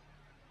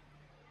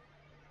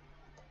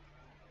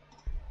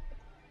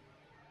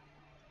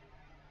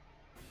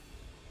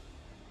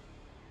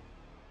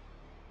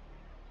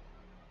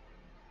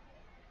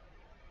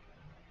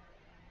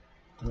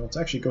 Let's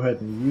actually go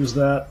ahead and use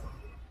that.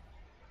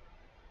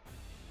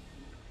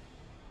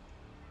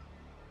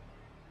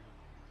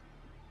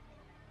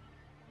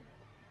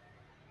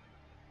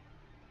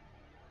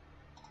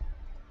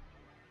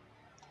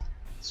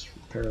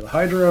 Repair the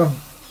Hydra.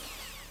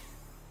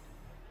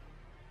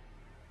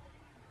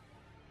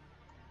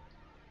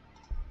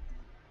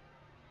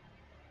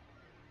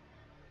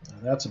 Now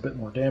that's a bit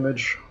more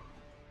damage.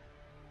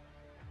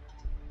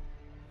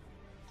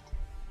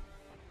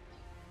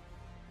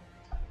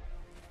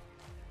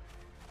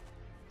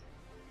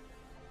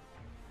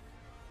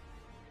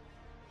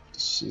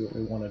 Let's see what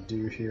we want to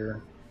do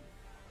here.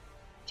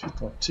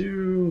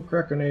 2.2,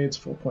 crack grenades,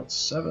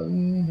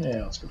 4.7.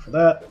 Yeah, let's go for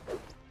that.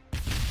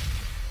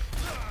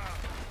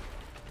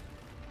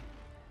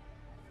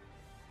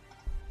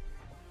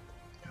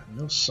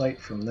 No sight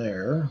from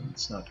there.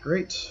 That's not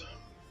great.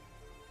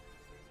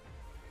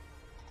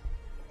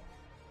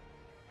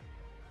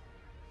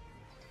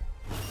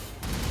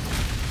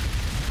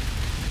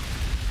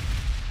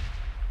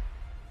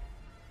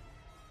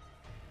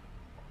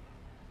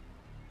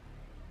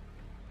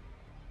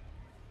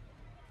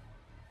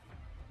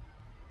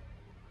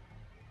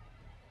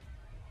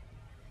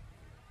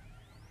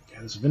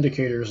 Yeah, this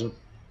Vindicator is a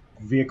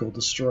vehicle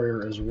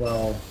destroyer as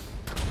well.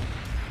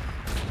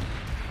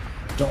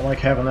 Don't like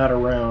having that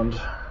around.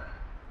 I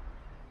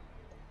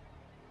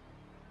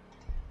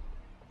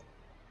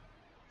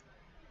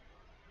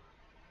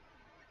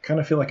kind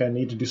of feel like I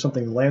need to do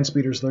something to land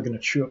speeders. They're going to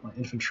chew up my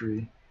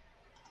infantry.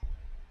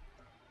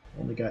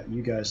 Only got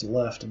you guys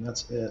left, and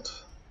that's it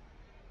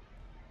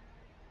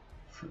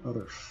for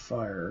other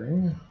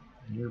firing.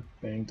 And you're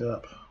banged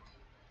up.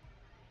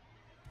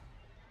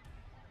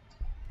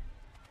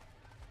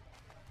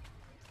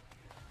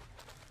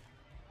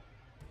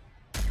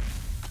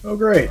 Oh,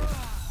 great.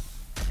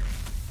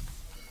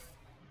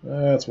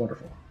 That's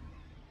wonderful.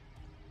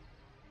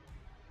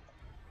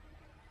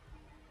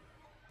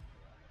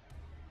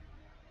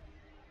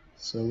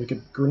 So we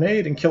could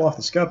grenade and kill off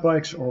the scout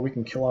bikes, or we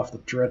can kill off the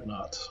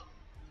dreadnought.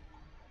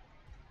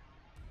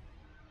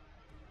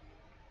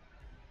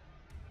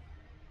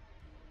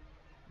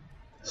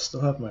 I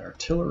still have my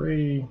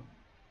artillery.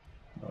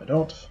 No, I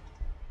don't.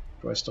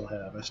 What do I still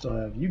have? I still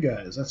have you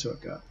guys. That's who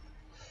I've got.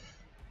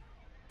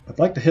 I'd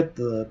like to hit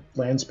the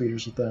land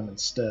speeders with them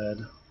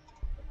instead.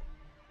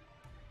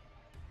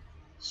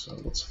 So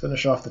let's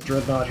finish off the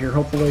dreadnought here,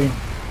 hopefully.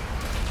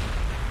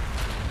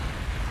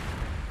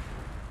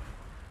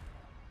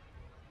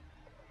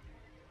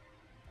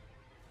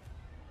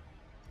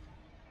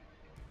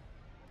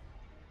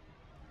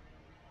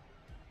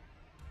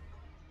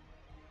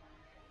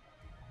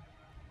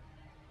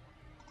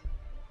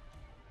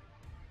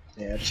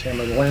 Yeah, just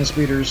hammer the land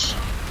speeders.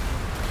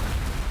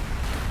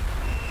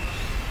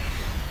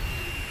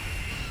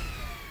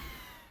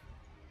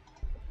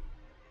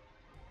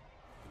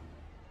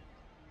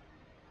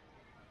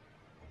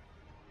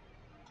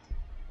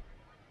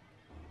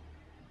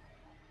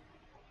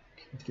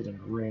 Can't get in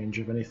range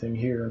of anything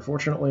here,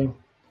 unfortunately.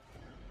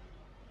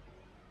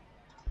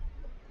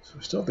 So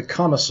we still have the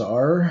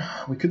Commissar.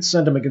 We could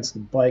send him against the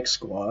bike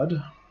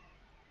squad.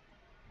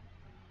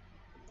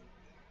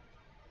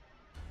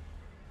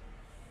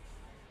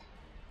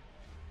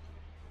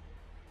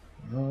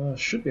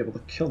 Should be able to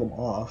kill them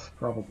off,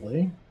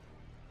 probably.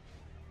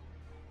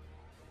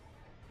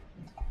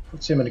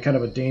 Puts him in kind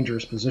of a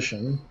dangerous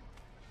position.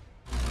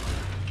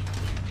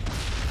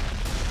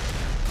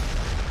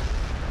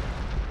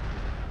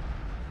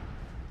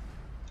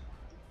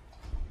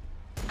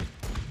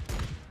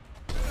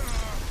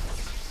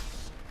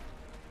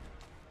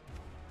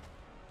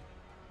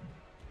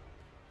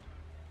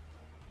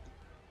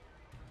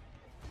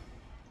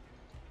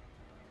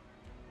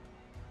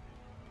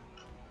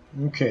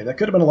 Okay, that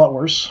could have been a lot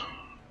worse.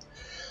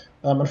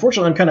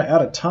 Unfortunately, I'm kind of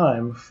out of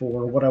time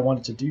for what I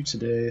wanted to do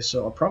today,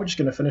 so I'm probably just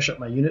going to finish up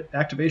my unit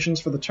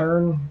activations for the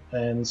turn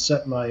and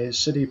set my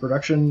city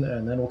production,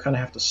 and then we'll kind of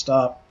have to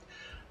stop.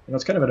 You know,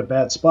 it's kind of at a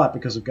bad spot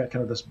because I've got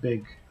kind of this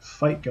big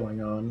fight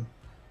going on.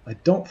 I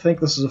don't think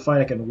this is a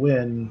fight I can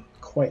win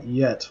quite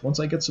yet.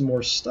 Once I get some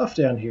more stuff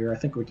down here, I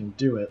think we can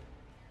do it.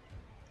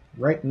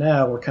 Right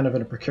now, we're kind of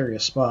in a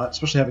precarious spot,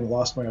 especially having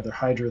lost my other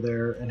Hydra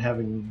there and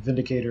having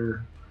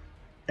Vindicator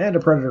and a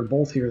Predator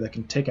both here that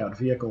can take out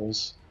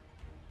vehicles.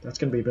 That's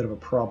going to be a bit of a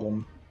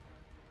problem.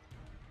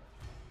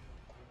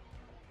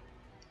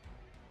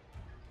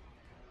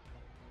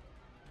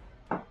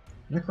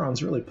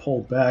 Necron's really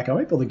pulled back. I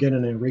might be able to get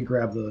in and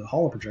re-grab the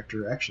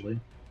holoprojector, actually.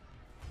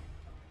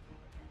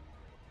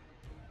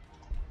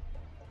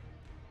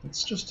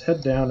 Let's just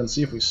head down and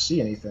see if we see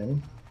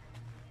anything.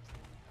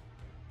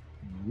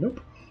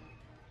 Nope.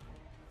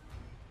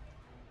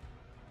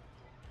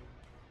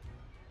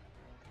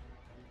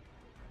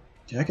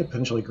 Yeah, I could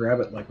potentially grab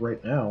it, like,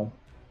 right now.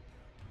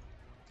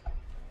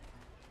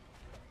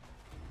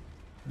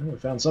 Oh, we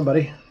found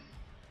somebody.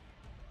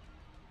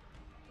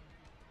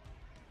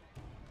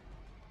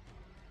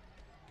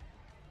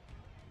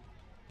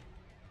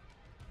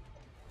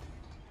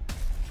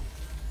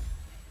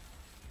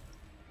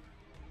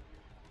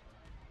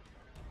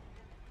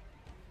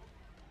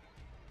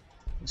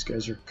 These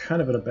guys are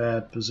kind of in a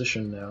bad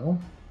position now.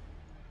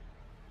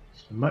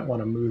 So I might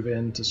want to move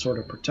in to sort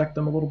of protect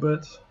them a little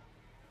bit.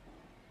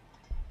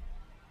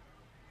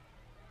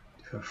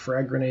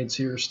 Frag grenades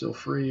here still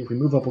free. If we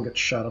move up, we'll get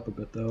shot up a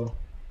bit, though.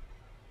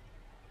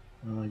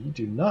 You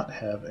do not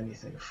have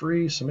anything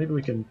free, so maybe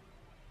we can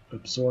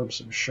absorb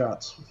some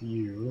shots with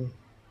you.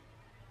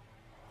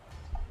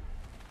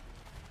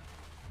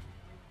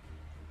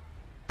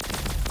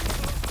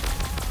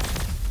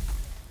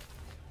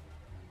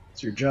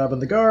 It's your job in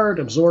the guard.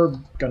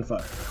 Absorb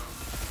gunfire.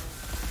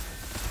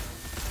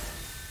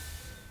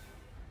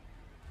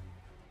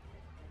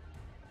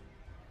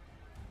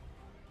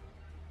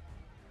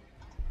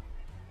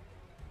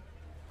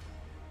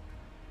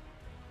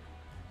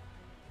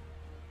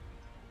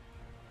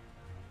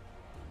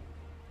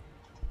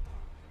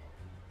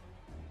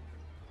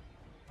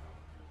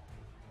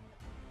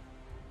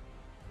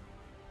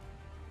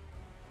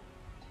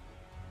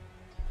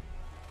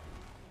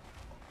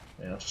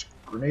 Yeah, just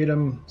grenade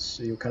him,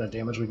 see what kind of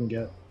damage we can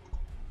get.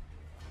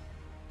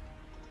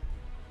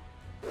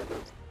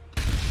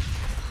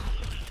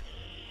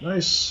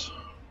 Nice.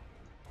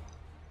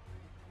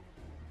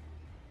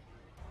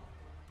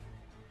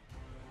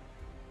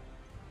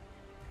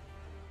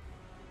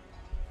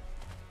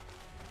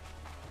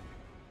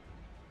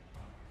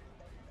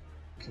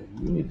 Okay,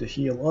 you need to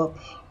heal up.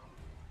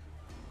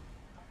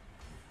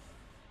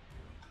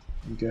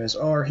 You guys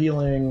are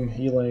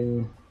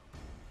healing.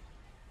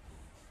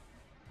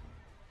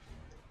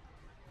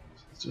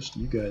 Just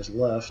you guys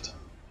left.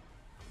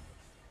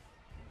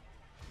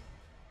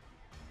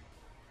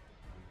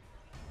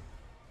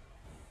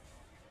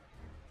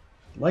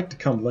 I'd like to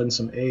come lend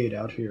some aid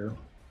out here,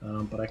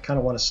 but I kind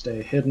of want to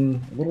stay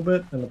hidden a little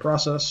bit in the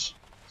process.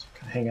 So I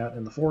can hang out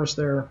in the forest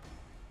there.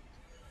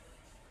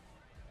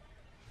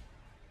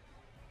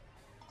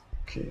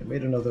 Okay, I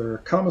made another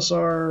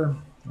commissar.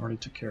 Already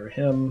took care of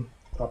him.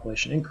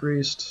 Population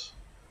increased.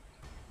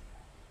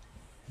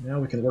 Now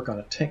we can work on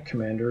a tank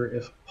commander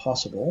if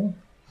possible.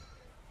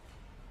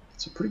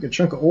 It's a pretty good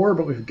chunk of ore,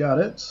 but we've got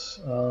it.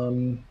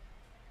 The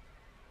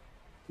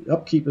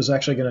upkeep is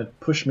actually going to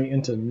push me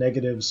into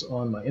negatives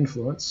on my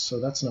influence, so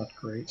that's not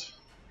great.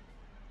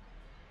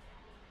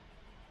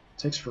 It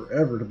takes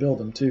forever to build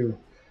them, too.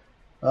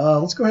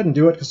 Let's go ahead and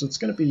do it, because it's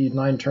going to be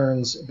 9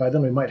 turns. By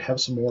then we might have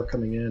some more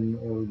coming in,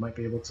 or we might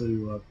be able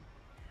to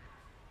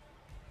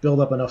build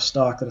up enough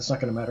stock that it's not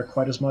going to matter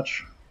quite as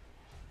much.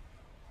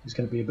 He's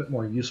going to be a bit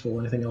more useful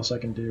than anything else I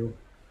can do.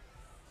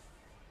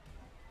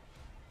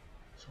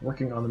 So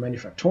working on the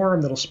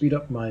Manufactorum, that'll speed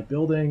up my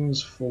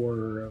buildings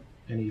for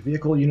any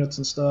vehicle units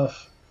and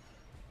stuff.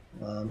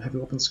 Heavy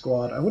weapon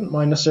squad. I wouldn't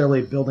mind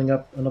necessarily building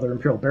up another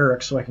Imperial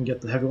barracks so I can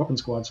get the heavy weapon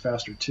squads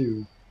faster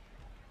too.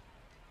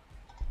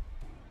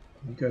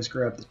 You guys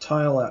grab the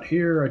tile out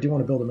here. I do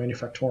want to build a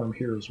Manufactorum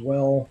here as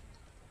well.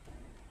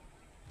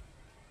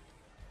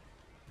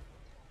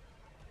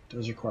 It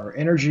does require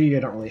energy. I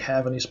don't really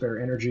have any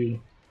spare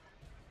energy.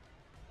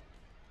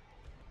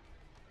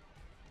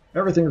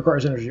 Everything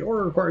requires energy,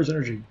 or requires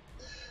energy.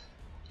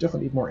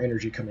 Definitely need more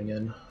energy coming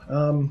in.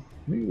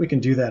 Maybe we can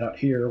do that out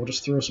here. We'll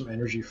just throw some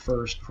energy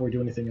first before we do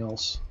anything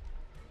else.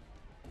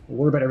 We'll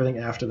worry about everything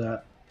after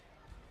that.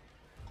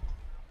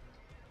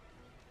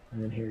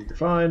 And then here you're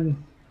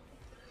fine.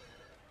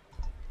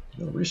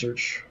 No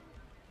research.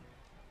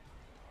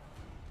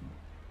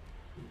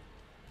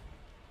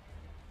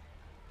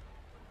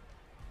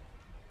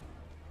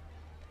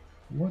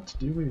 What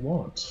do we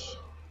want?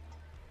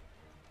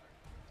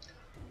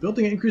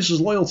 Building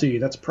increases loyalty.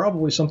 That's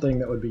probably something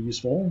that would be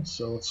useful,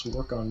 so let's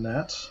work on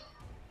that.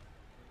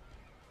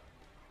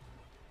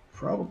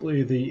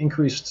 Probably the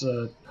increased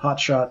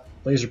hotshot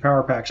laser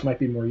power packs might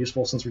be more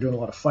useful since we're doing a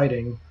lot of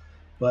fighting,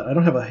 but I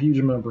don't have a huge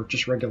number of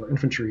just regular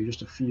infantry,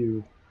 just a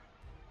few,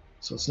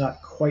 so it's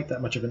not quite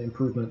that much of an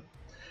improvement.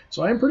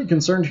 So I am pretty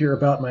concerned here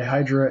about my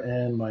Hydra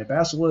and my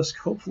Basilisk.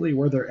 Hopefully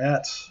where they're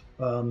at,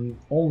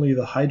 only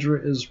the Hydra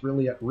is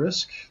really at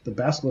risk. The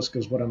Basilisk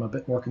is what I'm a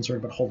bit more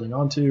concerned about holding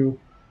on to.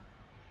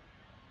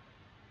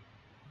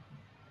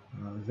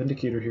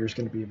 Vindicator here is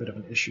going to be a bit of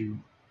an issue.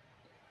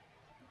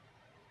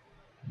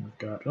 We've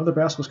got another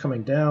Basilisk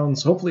coming down,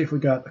 so hopefully if we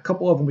got a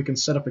couple of them we can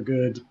set up a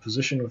good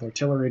position with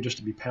artillery just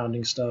to be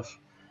pounding stuff.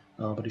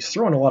 But he's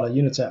throwing a lot of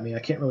units at me. I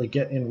can't really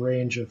get in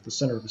range of the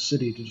center of the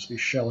city to just be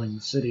shelling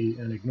the city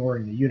and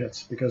ignoring the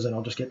units, because then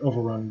I'll just get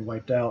overrun and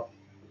wiped out.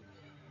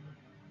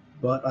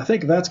 But I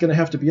think that's going to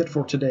have to be it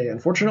for today,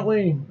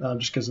 unfortunately,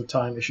 just because of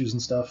time issues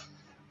and stuff.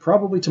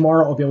 Probably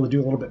tomorrow I'll be able to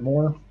do a little bit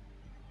more.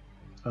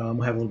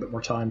 We'll have a little bit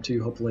more time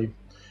too, hopefully.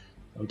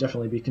 I'll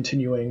definitely be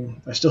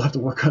continuing. I still have to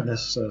work on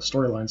this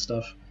storyline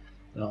stuff.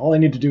 All I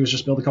need to do is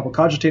just build a couple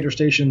cogitator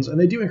stations, and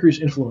they do increase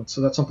influence,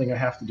 so that's something I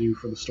have to do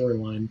for the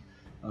storyline.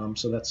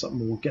 So that's something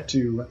we'll get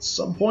to at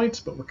some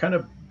point, but we're kind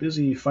of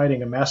busy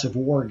fighting a massive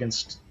war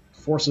against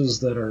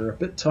forces that are a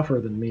bit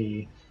tougher than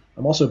me.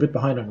 I'm also a bit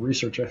behind on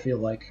research, I feel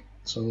like,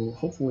 so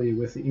hopefully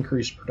with the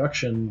increased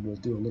production we'll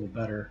do a little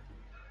better.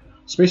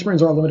 Space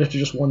Marines are limited to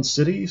just one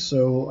city,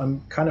 so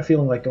I'm kind of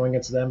feeling like going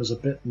against them is a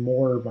bit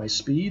more my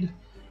speed.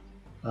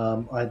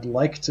 I'd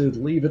like to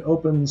leave it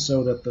open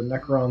so that the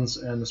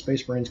Necrons and the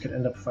Space Marines could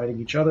end up fighting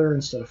each other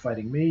instead of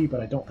fighting me,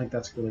 but I don't think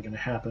that's really going to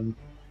happen.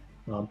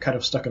 I'm kind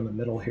of stuck in the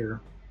middle here.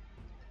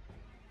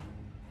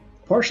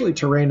 Partially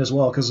terrain as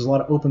well, because there's a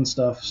lot of open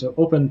stuff, so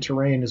open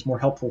terrain is more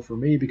helpful for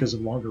me because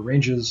of longer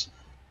ranges.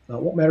 It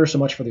won't matter so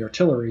much for the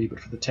artillery, but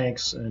for the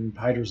tanks and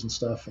hydras and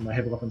stuff and my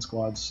heavy weapon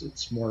squads,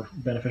 it's more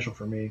beneficial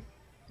for me.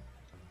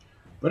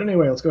 But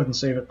anyway, let's go ahead and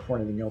save it before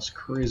anything else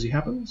crazy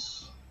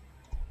happens.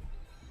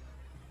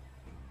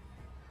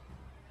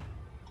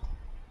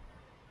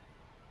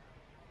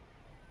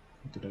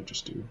 What did I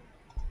just do?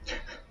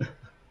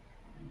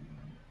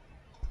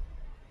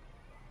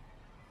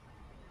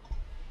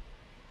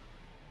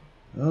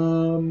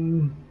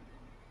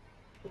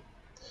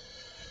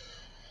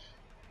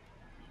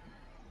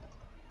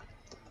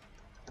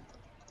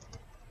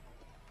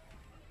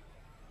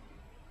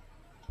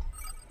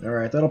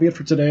 Alright, that'll be it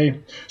for today.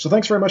 So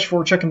thanks very much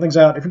for checking things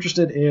out. If you're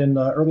interested in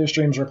earlier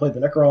streams where I played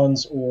the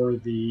Necrons or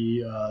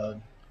the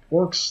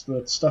Orcs,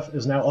 the stuff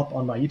is now up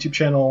on my YouTube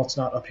channel. It's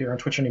not up here on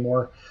Twitch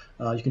anymore.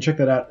 You can check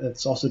that out.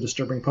 It's also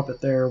DisturbingPuppet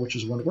there, which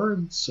is one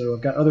word. So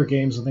I've got other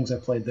games and things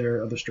I've played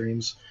there, other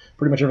streams.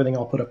 Pretty much everything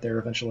I'll put up there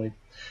eventually.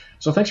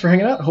 So thanks for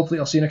hanging out. Hopefully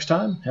I'll see you next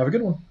time. Have a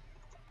good one.